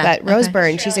life. Yeah, But Rose okay.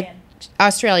 Byrne, she's a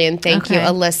Australian. Thank you, Okay.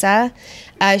 Alyssa.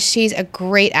 She's a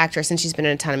great actress, and she's been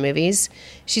in a ton of movies.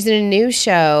 She's in a new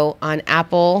show on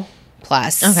Apple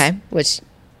Plus. Okay. Which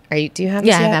do you have?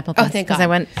 Yeah, this I have yet? Apple Plus Oh, thank because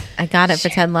God. I got it for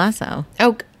Ted Lasso.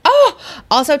 Oh,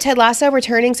 also Ted Lasso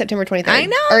returning September 23rd. I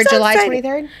know, Or I'm so July excited.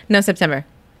 23rd. No, September.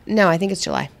 No, I think it's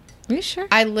July. Are you sure?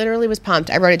 I literally was pumped.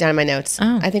 I wrote it down in my notes.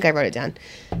 Oh. I think I wrote it down.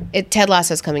 Ted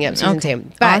Lasso's coming up season Okay.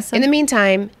 2. But Awesome. in the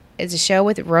meantime, it's a show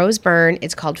with Rose Byrne.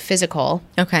 It's called Physical.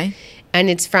 Okay. And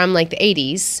it's from like the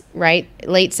 80s, right?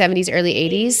 Late 70s, early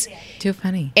 80s. Too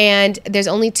funny. And there's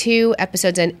only 2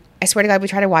 episodes. And I swear to God, we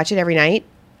try to watch it every night.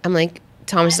 I'm like,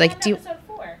 Tom's like, do you... Episode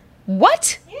 4.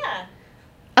 What? Yeah.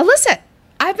 Alyssa,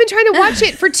 I've been trying to watch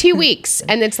it for 2 weeks.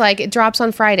 And it's like, it drops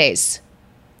on Fridays.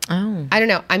 Oh. I don't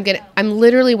know. I'm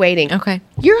literally waiting. Okay.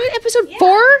 You're on episode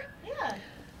 4? Yeah.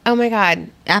 Oh my God.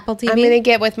 Apple TV? I'm going to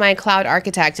get with my cloud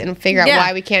architect and figure out Yeah.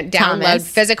 why we can't download Thomas.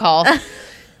 physical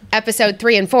episode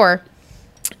 3 and 4.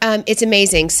 It's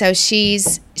amazing. So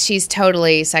she's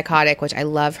totally psychotic, which I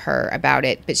love her about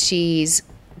it, but she's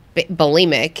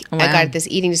bulimic. Wow. I got this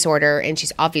eating disorder, and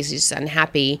she's obviously just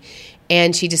unhappy.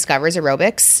 And she discovers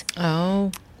aerobics.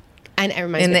 Oh. And it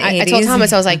reminds In me. the I told 80s.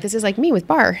 Thomas, I was like, "This is like me with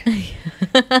bar."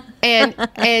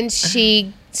 and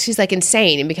she's like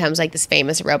insane and becomes like this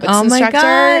famous aerobics Oh my instructor.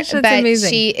 gosh, that's but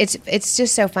amazing. it's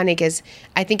just so funny because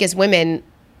I think as women,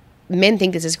 men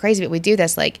think this is crazy, but we do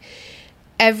this like.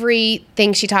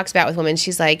 Everything she talks about with women,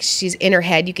 she's in her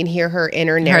head. You can hear her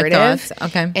inner narrative.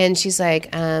 thoughts, okay. And she's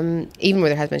like, even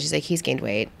with her husband, she's like, he's gained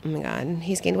weight. Oh my God,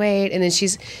 he's gained weight. And then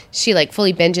she like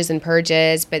fully binges and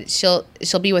purges, but she'll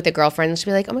be with a girlfriend and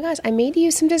she'll be like, oh my gosh, I made you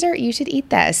some dessert. You should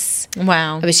eat this.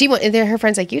 Wow. But her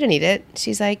friend's like, you didn't eat it.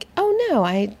 She's like, oh no,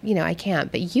 I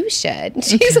can't, but you should.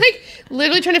 She's like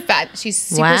literally trying to fat. She's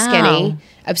super Wow. skinny,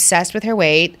 obsessed with her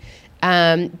weight.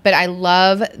 But I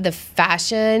love the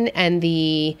fashion and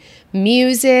the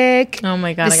music. Oh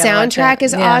my God, The I gotta watch soundtrack it.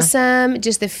 is Yeah. awesome.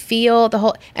 Just the feel,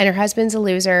 and her husband's a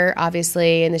loser,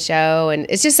 obviously, in the show. And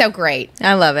it's just so great.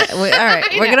 I love it. All right.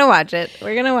 We're going to watch it.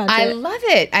 We're going to watch I it. love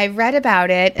it. I read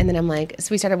about it and then I'm like, so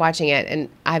we started watching it and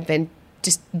I've been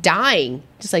just dying,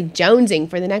 just like jonesing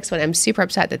for the next one. I'm super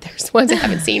upset that there's ones I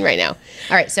haven't seen right now.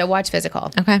 All right. So watch Physical.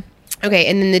 Okay. Okay,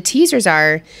 and then the teasers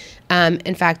are,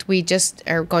 in fact, we just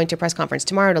are going to a press conference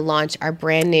tomorrow to launch our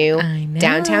brand new I know.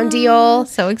 downtown deal.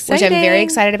 So Which I'm very exciting.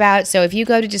 excited about. So if you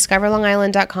go to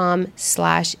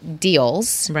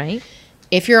discoverlongisland.com/deals, Right.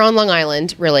 if you're on Long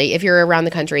Island, really, if you're around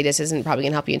the country, this isn't probably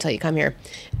going to help you until you come here.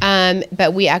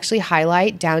 But we actually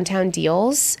highlight downtown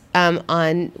deals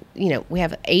we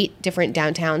have 8 different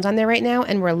downtowns on there right now,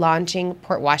 and we're launching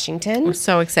Port Washington.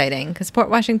 So exciting because Port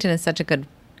Washington is such a good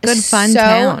fun So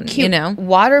town. cute. You know,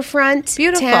 Waterfront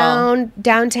Beautiful. town,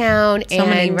 downtown, so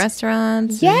many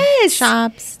restaurants, Yes. and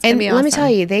shops. It's gonna And be let me awesome. tell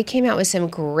you, they came out with some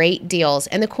great deals.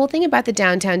 And the cool thing about the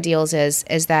downtown deals is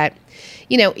that,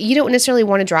 you don't necessarily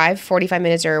want to drive 45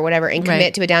 minutes or whatever and commit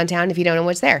Right. to a downtown if you don't know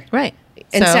what's there. Right.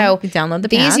 And so you download the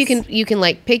these pass. you can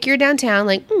like pick your downtown,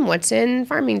 like what's in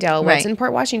Farmingdale, what's Right. in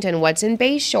Port Washington, what's in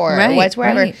Bayshore, Right, what's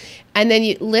wherever, right. and then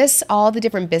you list all the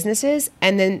different businesses,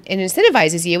 and then it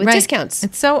incentivizes you with Right. discounts.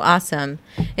 It's so awesome.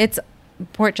 It's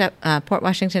Port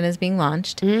Washington is being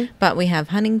launched, but we have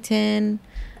Huntington,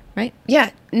 right?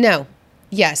 Yeah. No.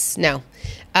 Yes. No.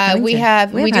 We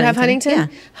Huntington. do have Huntington, Yeah.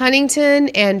 Huntington,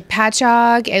 and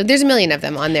Patchogue. And there's a million of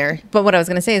them on there. But what I was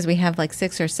going to say is we have like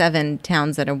 6 or 7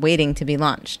 towns that are waiting to be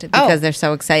launched because they're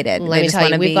so excited. Let me tell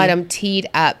you, we've got them teed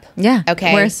up. Yeah.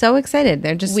 Okay. We're so excited.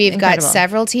 They're just We've incredible. got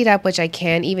several teed up, which I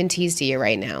can't even tease to you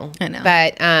right now. I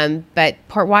know. But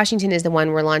Port Washington is the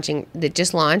one we're launching that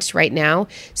just launched right now.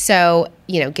 So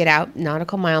get out.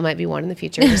 Nautical Mile might be one in the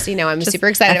future. Just so you know, I'm super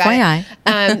excited FYI.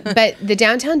 about it. But the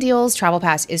Downtown Deals Travel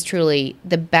Pass is truly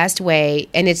the best way,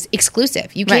 and it's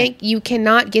exclusive. You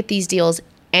cannot get these deals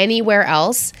anywhere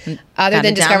else other Gotta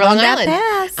than Discover download Long that Island.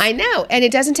 pass. I know, and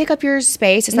it doesn't take up your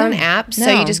space. It's not an app, so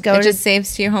you just go. It just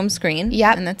saves to your home screen.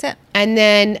 Yep. And that's it. And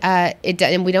then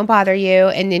and we don't bother you.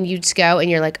 And then you just go and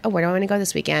you're like, oh, where do I want to go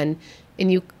this weekend? And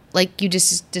you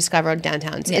just discover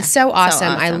downtowns. Yeah, It's so awesome.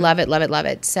 I awesome. love it, love it, love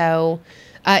it. So,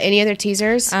 any other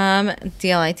teasers?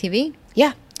 DLI TV.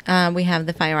 Yeah. We have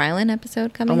the Fire Island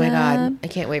episode coming Oh my up. God, I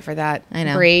can't wait for that. I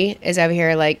know. Bree is over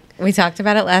here like, We talked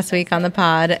about it last week on the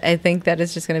pod. I think that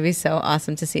is just going to be so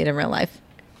awesome to see it in real life.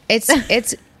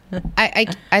 it's.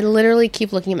 I literally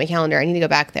keep looking at my calendar. I need to go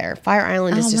back there. Fire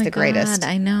Island is Oh just my the greatest. God,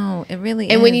 I know. It really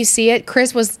is. And when you see it,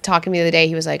 Chris was talking to me the other day.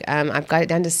 He was like, I've got it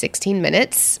down to 16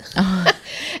 minutes.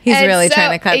 He's And really so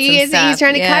trying to cut some He's stuff.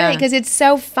 trying to cut it because it's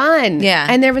so fun. Yeah.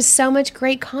 And there was so much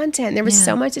great content. There was Yeah.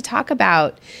 so much to talk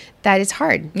about that it's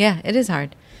hard. Yeah, it is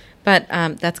hard. But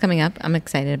that's coming up. I'm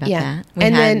excited about Yeah. that. We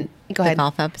And had then- go ahead. the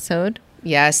golf episode.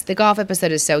 Yes. The golf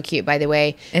episode is so cute, by the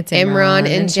way. It's Imran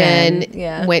and Jen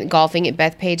Yeah. went golfing at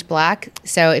Bethpage Black.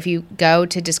 So if you go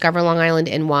to Discover Long Island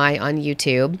NY on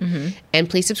YouTube, and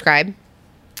please subscribe,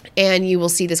 and you will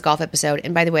see this golf episode.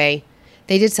 And by the way,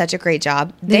 they did such a great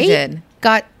job. They did.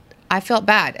 I felt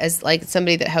bad as like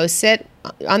somebody that hosts it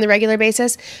on the regular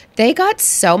basis. They got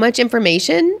so much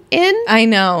information in. I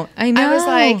know. I was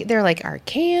like, they're like our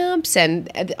camps and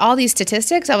all these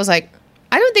statistics. I was like,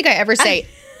 I don't think I ever say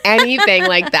anything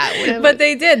like that. But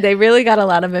they did. They really got a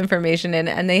lot of information in,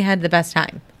 and they had the best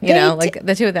time. You know, like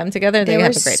the two of them together, they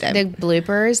have a great time. The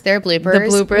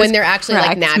bloopers when they're actually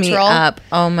like natural. Me up.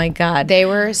 Oh my God. They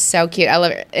were so cute. I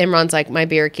love it. Imran's like, my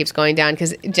beard keeps going down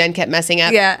because Jen kept messing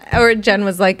up. Yeah. Or Jen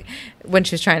was like, when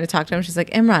she was trying to talk to him, she's like,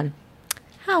 Imran,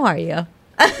 how are you?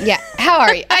 Yeah. How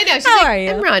are you? I know. She's How like, are you?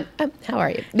 Imran, how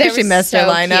are you? She messed her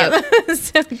line up.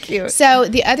 So cute. So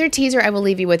the other teaser I will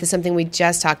leave you with is something we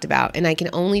just talked about, and I can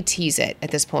only tease it at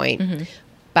this point. Mm-hmm.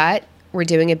 But we're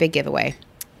doing a big giveaway.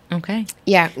 Okay.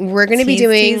 Yeah, we're going to be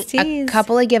doing a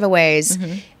couple of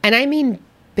giveaways, and I mean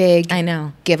big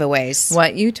giveaways.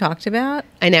 What you talked about?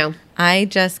 I know. I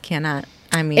just cannot.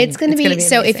 I mean, it's going to be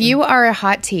so amazing. If you are a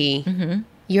hot tea,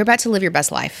 you're about to live your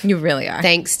best life. You really are.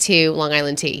 Thanks to Long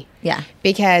Island Tea. Yeah.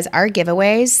 Because our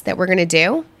giveaways that we're going to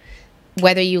do,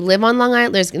 whether you live on Long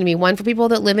Island, there's going to be one for people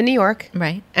that live in New York.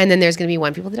 Right. And then there's going to be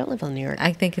one for people that don't live in New York.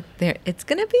 I think it's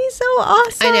going to be so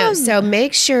awesome. I know. So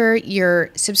make sure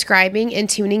you're subscribing and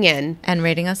tuning in. And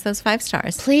rating us those 5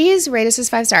 stars. Please rate us those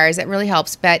 5 stars. That really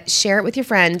helps. But share it with your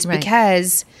friends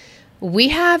because we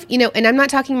have, and I'm not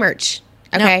talking merch.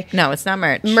 Okay. No, it's not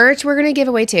merch. Merch we're going to give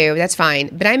away too. That's fine.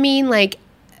 But I mean like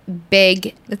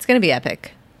big. It's going to be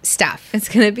epic. Stuff. It's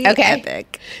going to be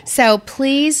epic. So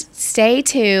please stay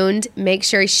tuned. Make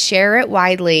sure you share it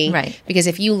widely. Right. Because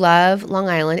if you love Long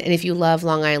Island and if you love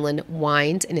Long Island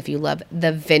wines and if you love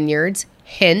the vineyards,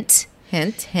 hint,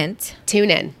 tune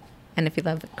in. And if you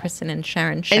love Kristen and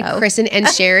Sharon show. And Kristen and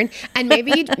Sharon. And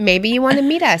maybe you want to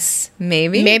meet us.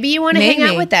 Maybe you want to hang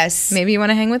out with us. Maybe you want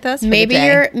to hang with us. Maybe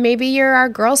you're our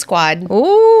girl squad.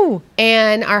 Ooh.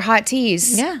 And our hot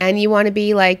teas. Yeah. And you want to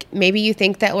be like, maybe you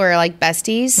think that we're like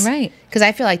besties. Right. Because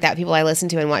I feel like that people I listen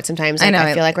to and watch sometimes. Like,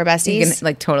 I feel like we're besties. You can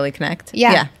like totally connect.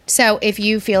 Yeah. So if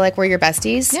you feel like we're your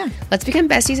besties, let's become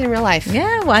besties in real life.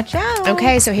 Yeah, watch out.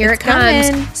 Okay, so here it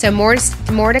comes. So more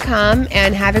to come,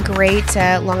 and have a great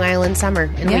Long Island summer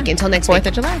and week until next 4th week.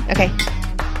 of July. Okay.